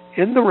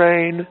 in the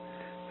rain,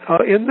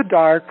 in the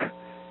dark,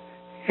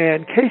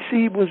 and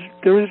Casey was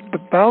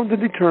bound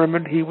and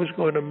determined he was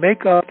going to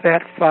make up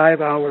that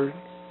 5-hour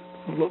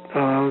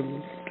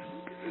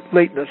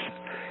lateness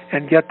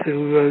and get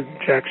to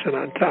Jackson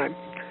on time.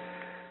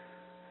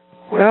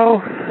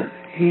 Well,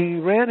 he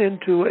ran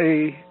into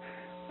a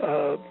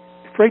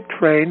freight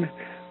train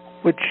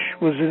which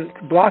was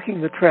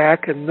blocking the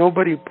track, and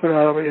nobody put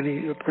out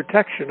any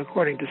protection,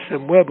 according to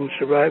Sim Webb, who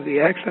survived the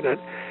accident.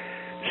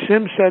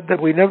 Sim said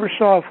that we never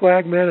saw a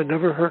flagman and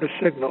never heard a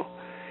signal.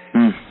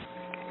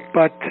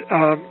 But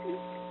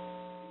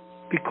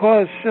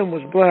because Sim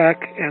was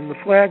black and the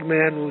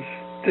flagman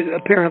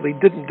apparently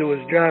didn't do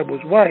his job,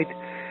 was white,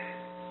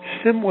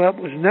 Sim Webb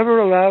was never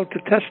allowed to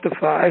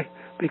testify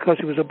because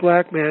he was a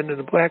black man, and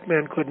a black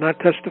man could not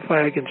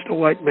testify against a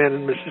white man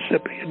in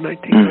Mississippi in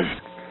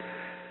 1900.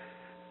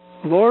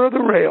 Lore of the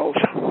rails.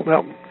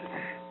 Well,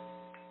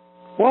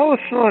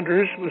 Wallace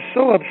Saunders was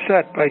so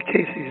upset by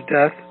Casey's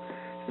death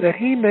that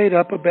he made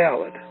up a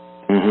ballad.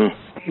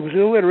 He was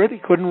illiterate, he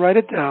couldn't write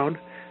it down,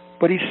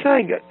 but he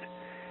sang it.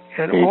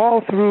 And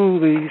all through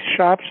the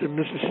shops in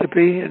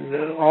Mississippi and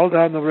all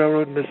down the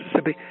railroad in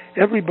Mississippi,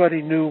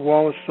 everybody knew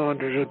Wallace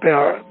Saunders'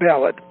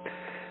 ballad.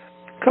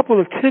 A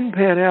couple of Tin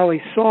Pan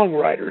Alley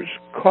songwriters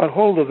caught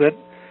hold of it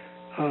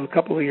a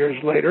couple of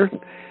years later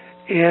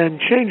and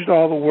changed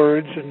all the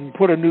words and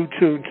put a new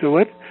tune to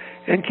it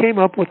and came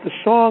up with the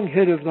song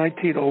hit of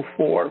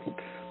 1904.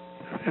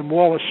 And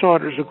Wallace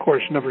Saunders, of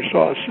course, never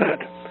saw a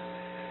cent.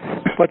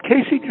 But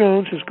Casey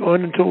Jones has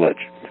gone into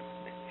legend.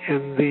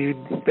 And the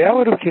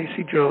Ballad of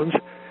Casey Jones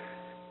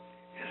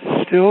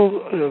is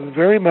still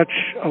very much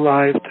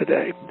alive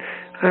today.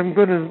 I'm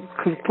going to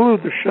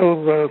conclude the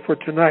show for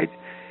tonight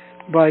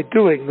by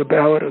doing the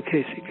Ballad of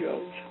Casey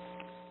Jones.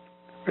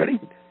 Ready?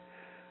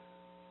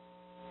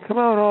 Come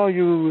on, all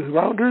you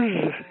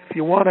rounders, if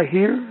you want to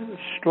hear a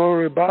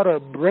story about a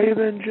brave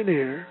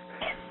engineer.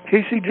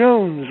 Casey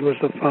Jones was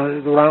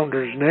the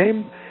rounder's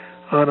name.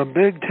 On a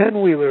big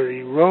 10-wheeler,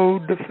 he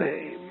rode to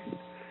fame.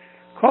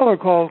 Caller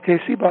called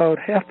Casey about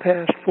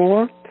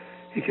 4:30.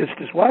 He kissed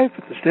his wife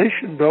at the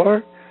station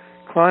door,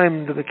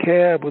 climbed to the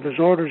cab with his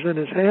orders in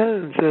his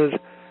hand, and says,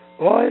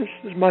 "Boys,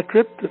 this is my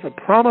trip to the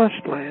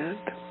promised land."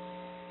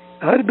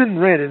 Now, it had been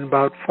raining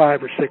about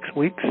 5 or 6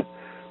 weeks.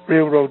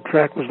 Railroad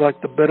track was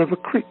like the bed of a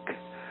creek.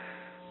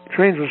 The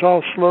trains was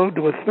all slowed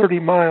to a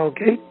 30-mile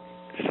gait.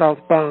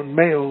 Southbound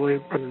mail, they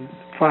run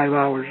 5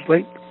 hours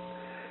late.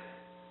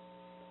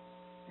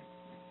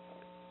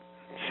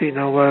 See,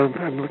 now I've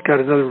got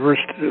another verse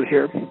to do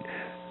here.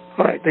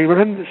 All right, they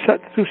run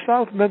through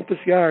South Memphis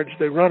yards.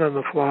 They run on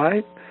the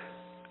fly.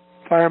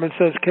 Fireman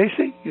says,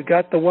 "Casey, you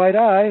got the white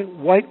eye."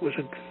 White was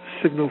a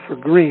signal for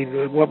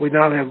green. What we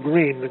now have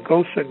green, the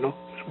go signal,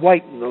 was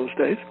white in those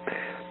days.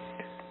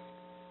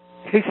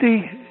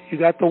 "Casey, you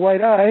got the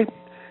white eye."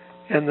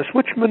 And the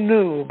switchman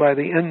knew by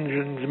the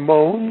engine's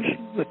moans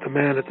that the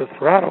man at the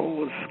throttle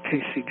was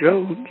Casey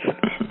Jones.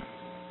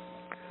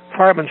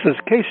 Fireman says,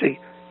 "Casey,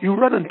 you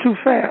running too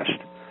fast.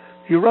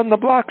 You run the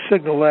block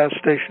signal last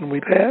station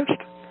we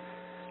passed."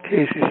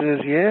 Casey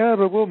says, "Yeah,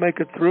 but we'll make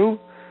it through,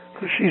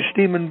 'cause she's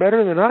steaming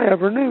better than I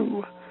ever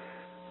knew."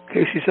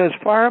 Casey says,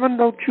 "Fireman,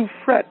 don't you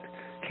fret.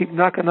 Keep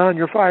knocking on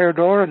your fire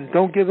door and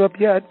don't give up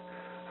yet.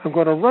 I'm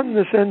going to run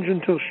this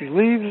engine till she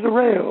leaves the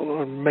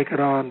rail and make it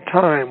on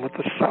time with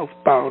the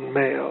southbound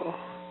mail."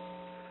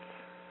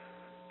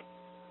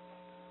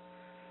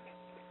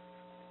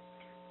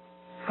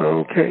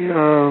 Okay,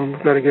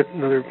 got to get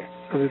another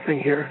thing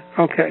here.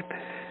 Okay.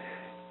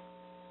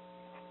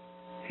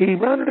 He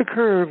rounded a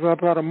curve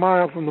about a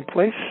mile from the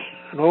place,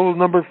 and old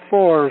number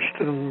 4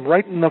 stood him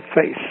right in the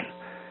face.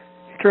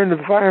 He turned to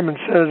the fireman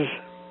and says,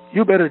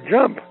 "You better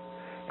jump,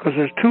 'cause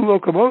there's 2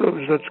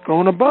 locomotives that's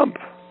going to bump."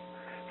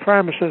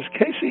 Fireman says,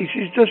 "Casey,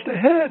 she's just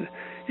ahead.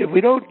 If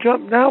we don't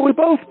jump now, we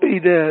both be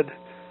dead."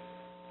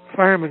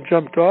 Fireman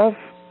jumped off,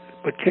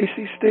 but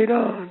Casey stayed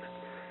on.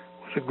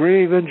 Was a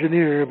grave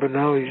engineer, but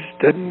now he's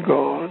dead and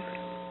gone.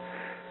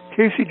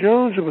 Casey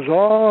Jones, he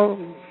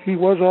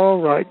was all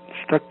right,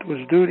 stuck to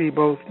his duty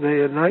both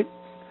day and night.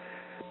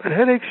 But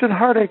headaches and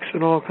heartaches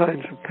and all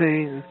kinds of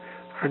pain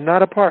are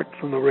not apart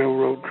from the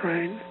railroad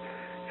train.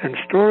 And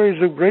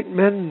stories of great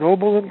men,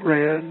 noble and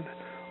grand,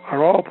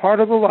 are all part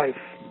of the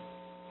life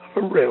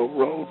of a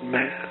railroad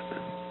man.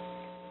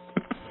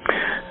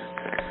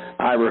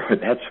 Ira,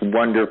 that's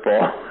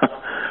wonderful.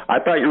 I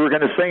thought you were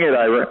going to sing it,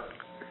 Ira.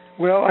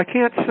 Well, I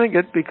can't sing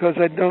it because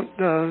I don't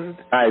know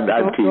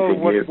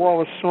what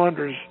Wallace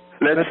Saunders.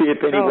 Let's see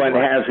if anyone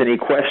has any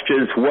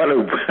questions. What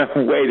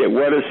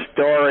a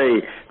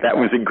story. That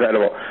was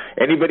incredible.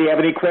 Anybody have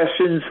any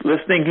questions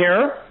listening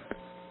here?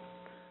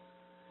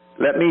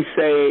 Let me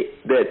say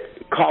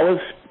that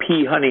Collis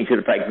P. Huntington,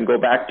 if I can go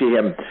back to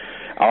him,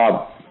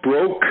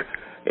 broke,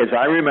 as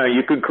I remember,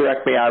 you can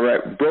correct me,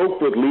 broke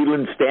with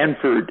Leland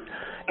Stanford,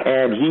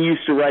 and he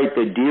used to write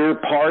the Dear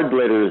Pard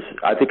letters,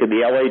 I think in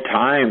the LA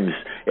Times,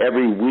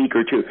 every week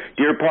or two.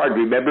 "Dear Pard,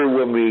 remember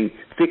when we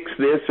fixed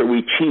this or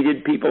we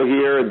cheated people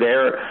here or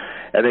there?"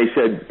 And they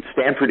said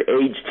Stanford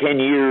aged 10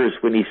 years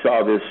when he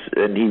saw this,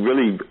 and he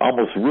really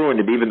almost ruined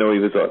him, even though he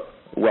was a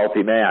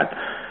wealthy man.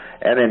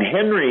 And then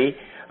Henry,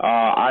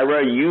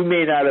 Ira, you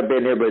may not have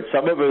been here, but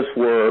some of us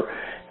were.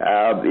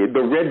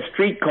 The red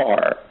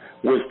streetcar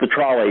was the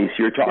trolleys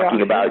you're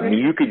talking about. And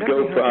you could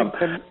go from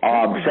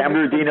San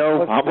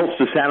Bernardino almost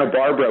to Santa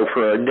Barbara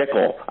for a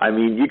nickel. I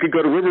mean, you could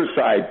go to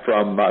Riverside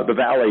from the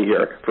valley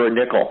here for a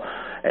nickel.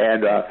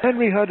 And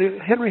Henry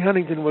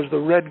Huntington was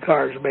the red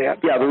cars man.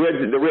 Yeah, the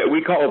red.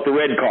 We call it the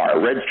red car,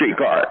 red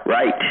streetcar,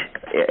 right?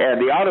 And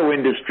the auto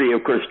industry,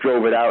 of course,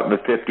 drove it out in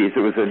the 50s.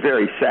 It was a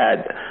very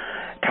sad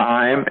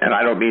time, and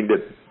I don't mean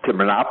to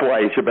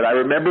monopolize it, but I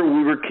remember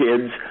we were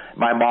kids.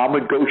 My mom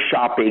would go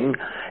shopping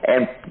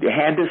and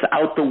hand us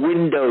out the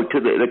window to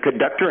the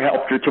conductor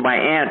helped her to my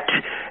aunt,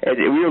 and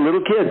we were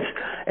little kids,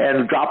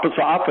 and drop us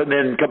off and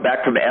then come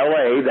back from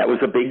L.A. That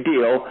was a big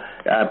deal.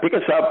 Pick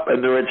us up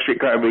in the red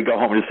streetcar and we go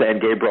home to San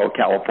Gabriel,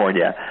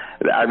 California.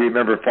 I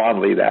remember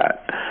fondly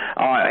that.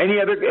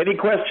 Any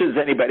questions,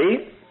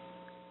 anybody?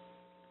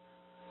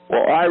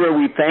 Well, Ira,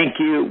 we thank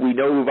you. We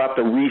know about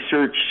the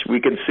research.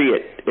 We can see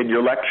it in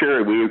your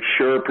lecture. We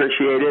sure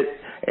appreciate it.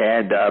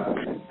 And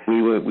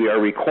we are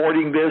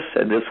recording this,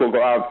 and this will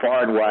go out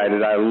far and wide.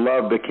 And I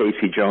love the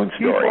Casey Jones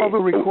story. Keep all the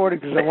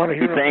recordings because I want to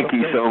hear it. Thank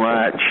you so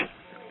much.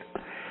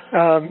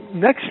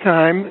 Next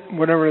time,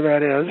 whenever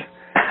that is,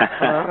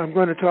 I'm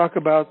going to talk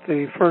about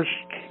the first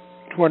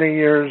 20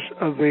 years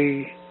of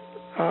the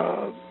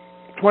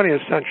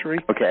 20th century.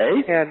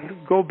 Okay.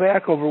 And go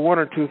back over one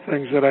or two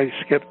things that I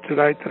skipped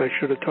tonight that I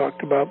should have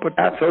talked about. But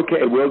that's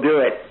okay. We'll do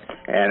it.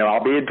 And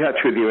I'll be in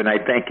touch with you, and I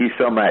thank you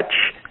so much.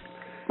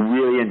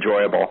 Really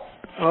enjoyable.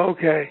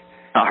 Okay.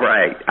 All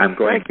right. I'm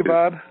going Thank you,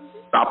 Bob.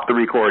 Stop the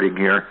recording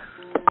here.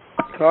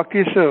 Talk to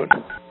you soon.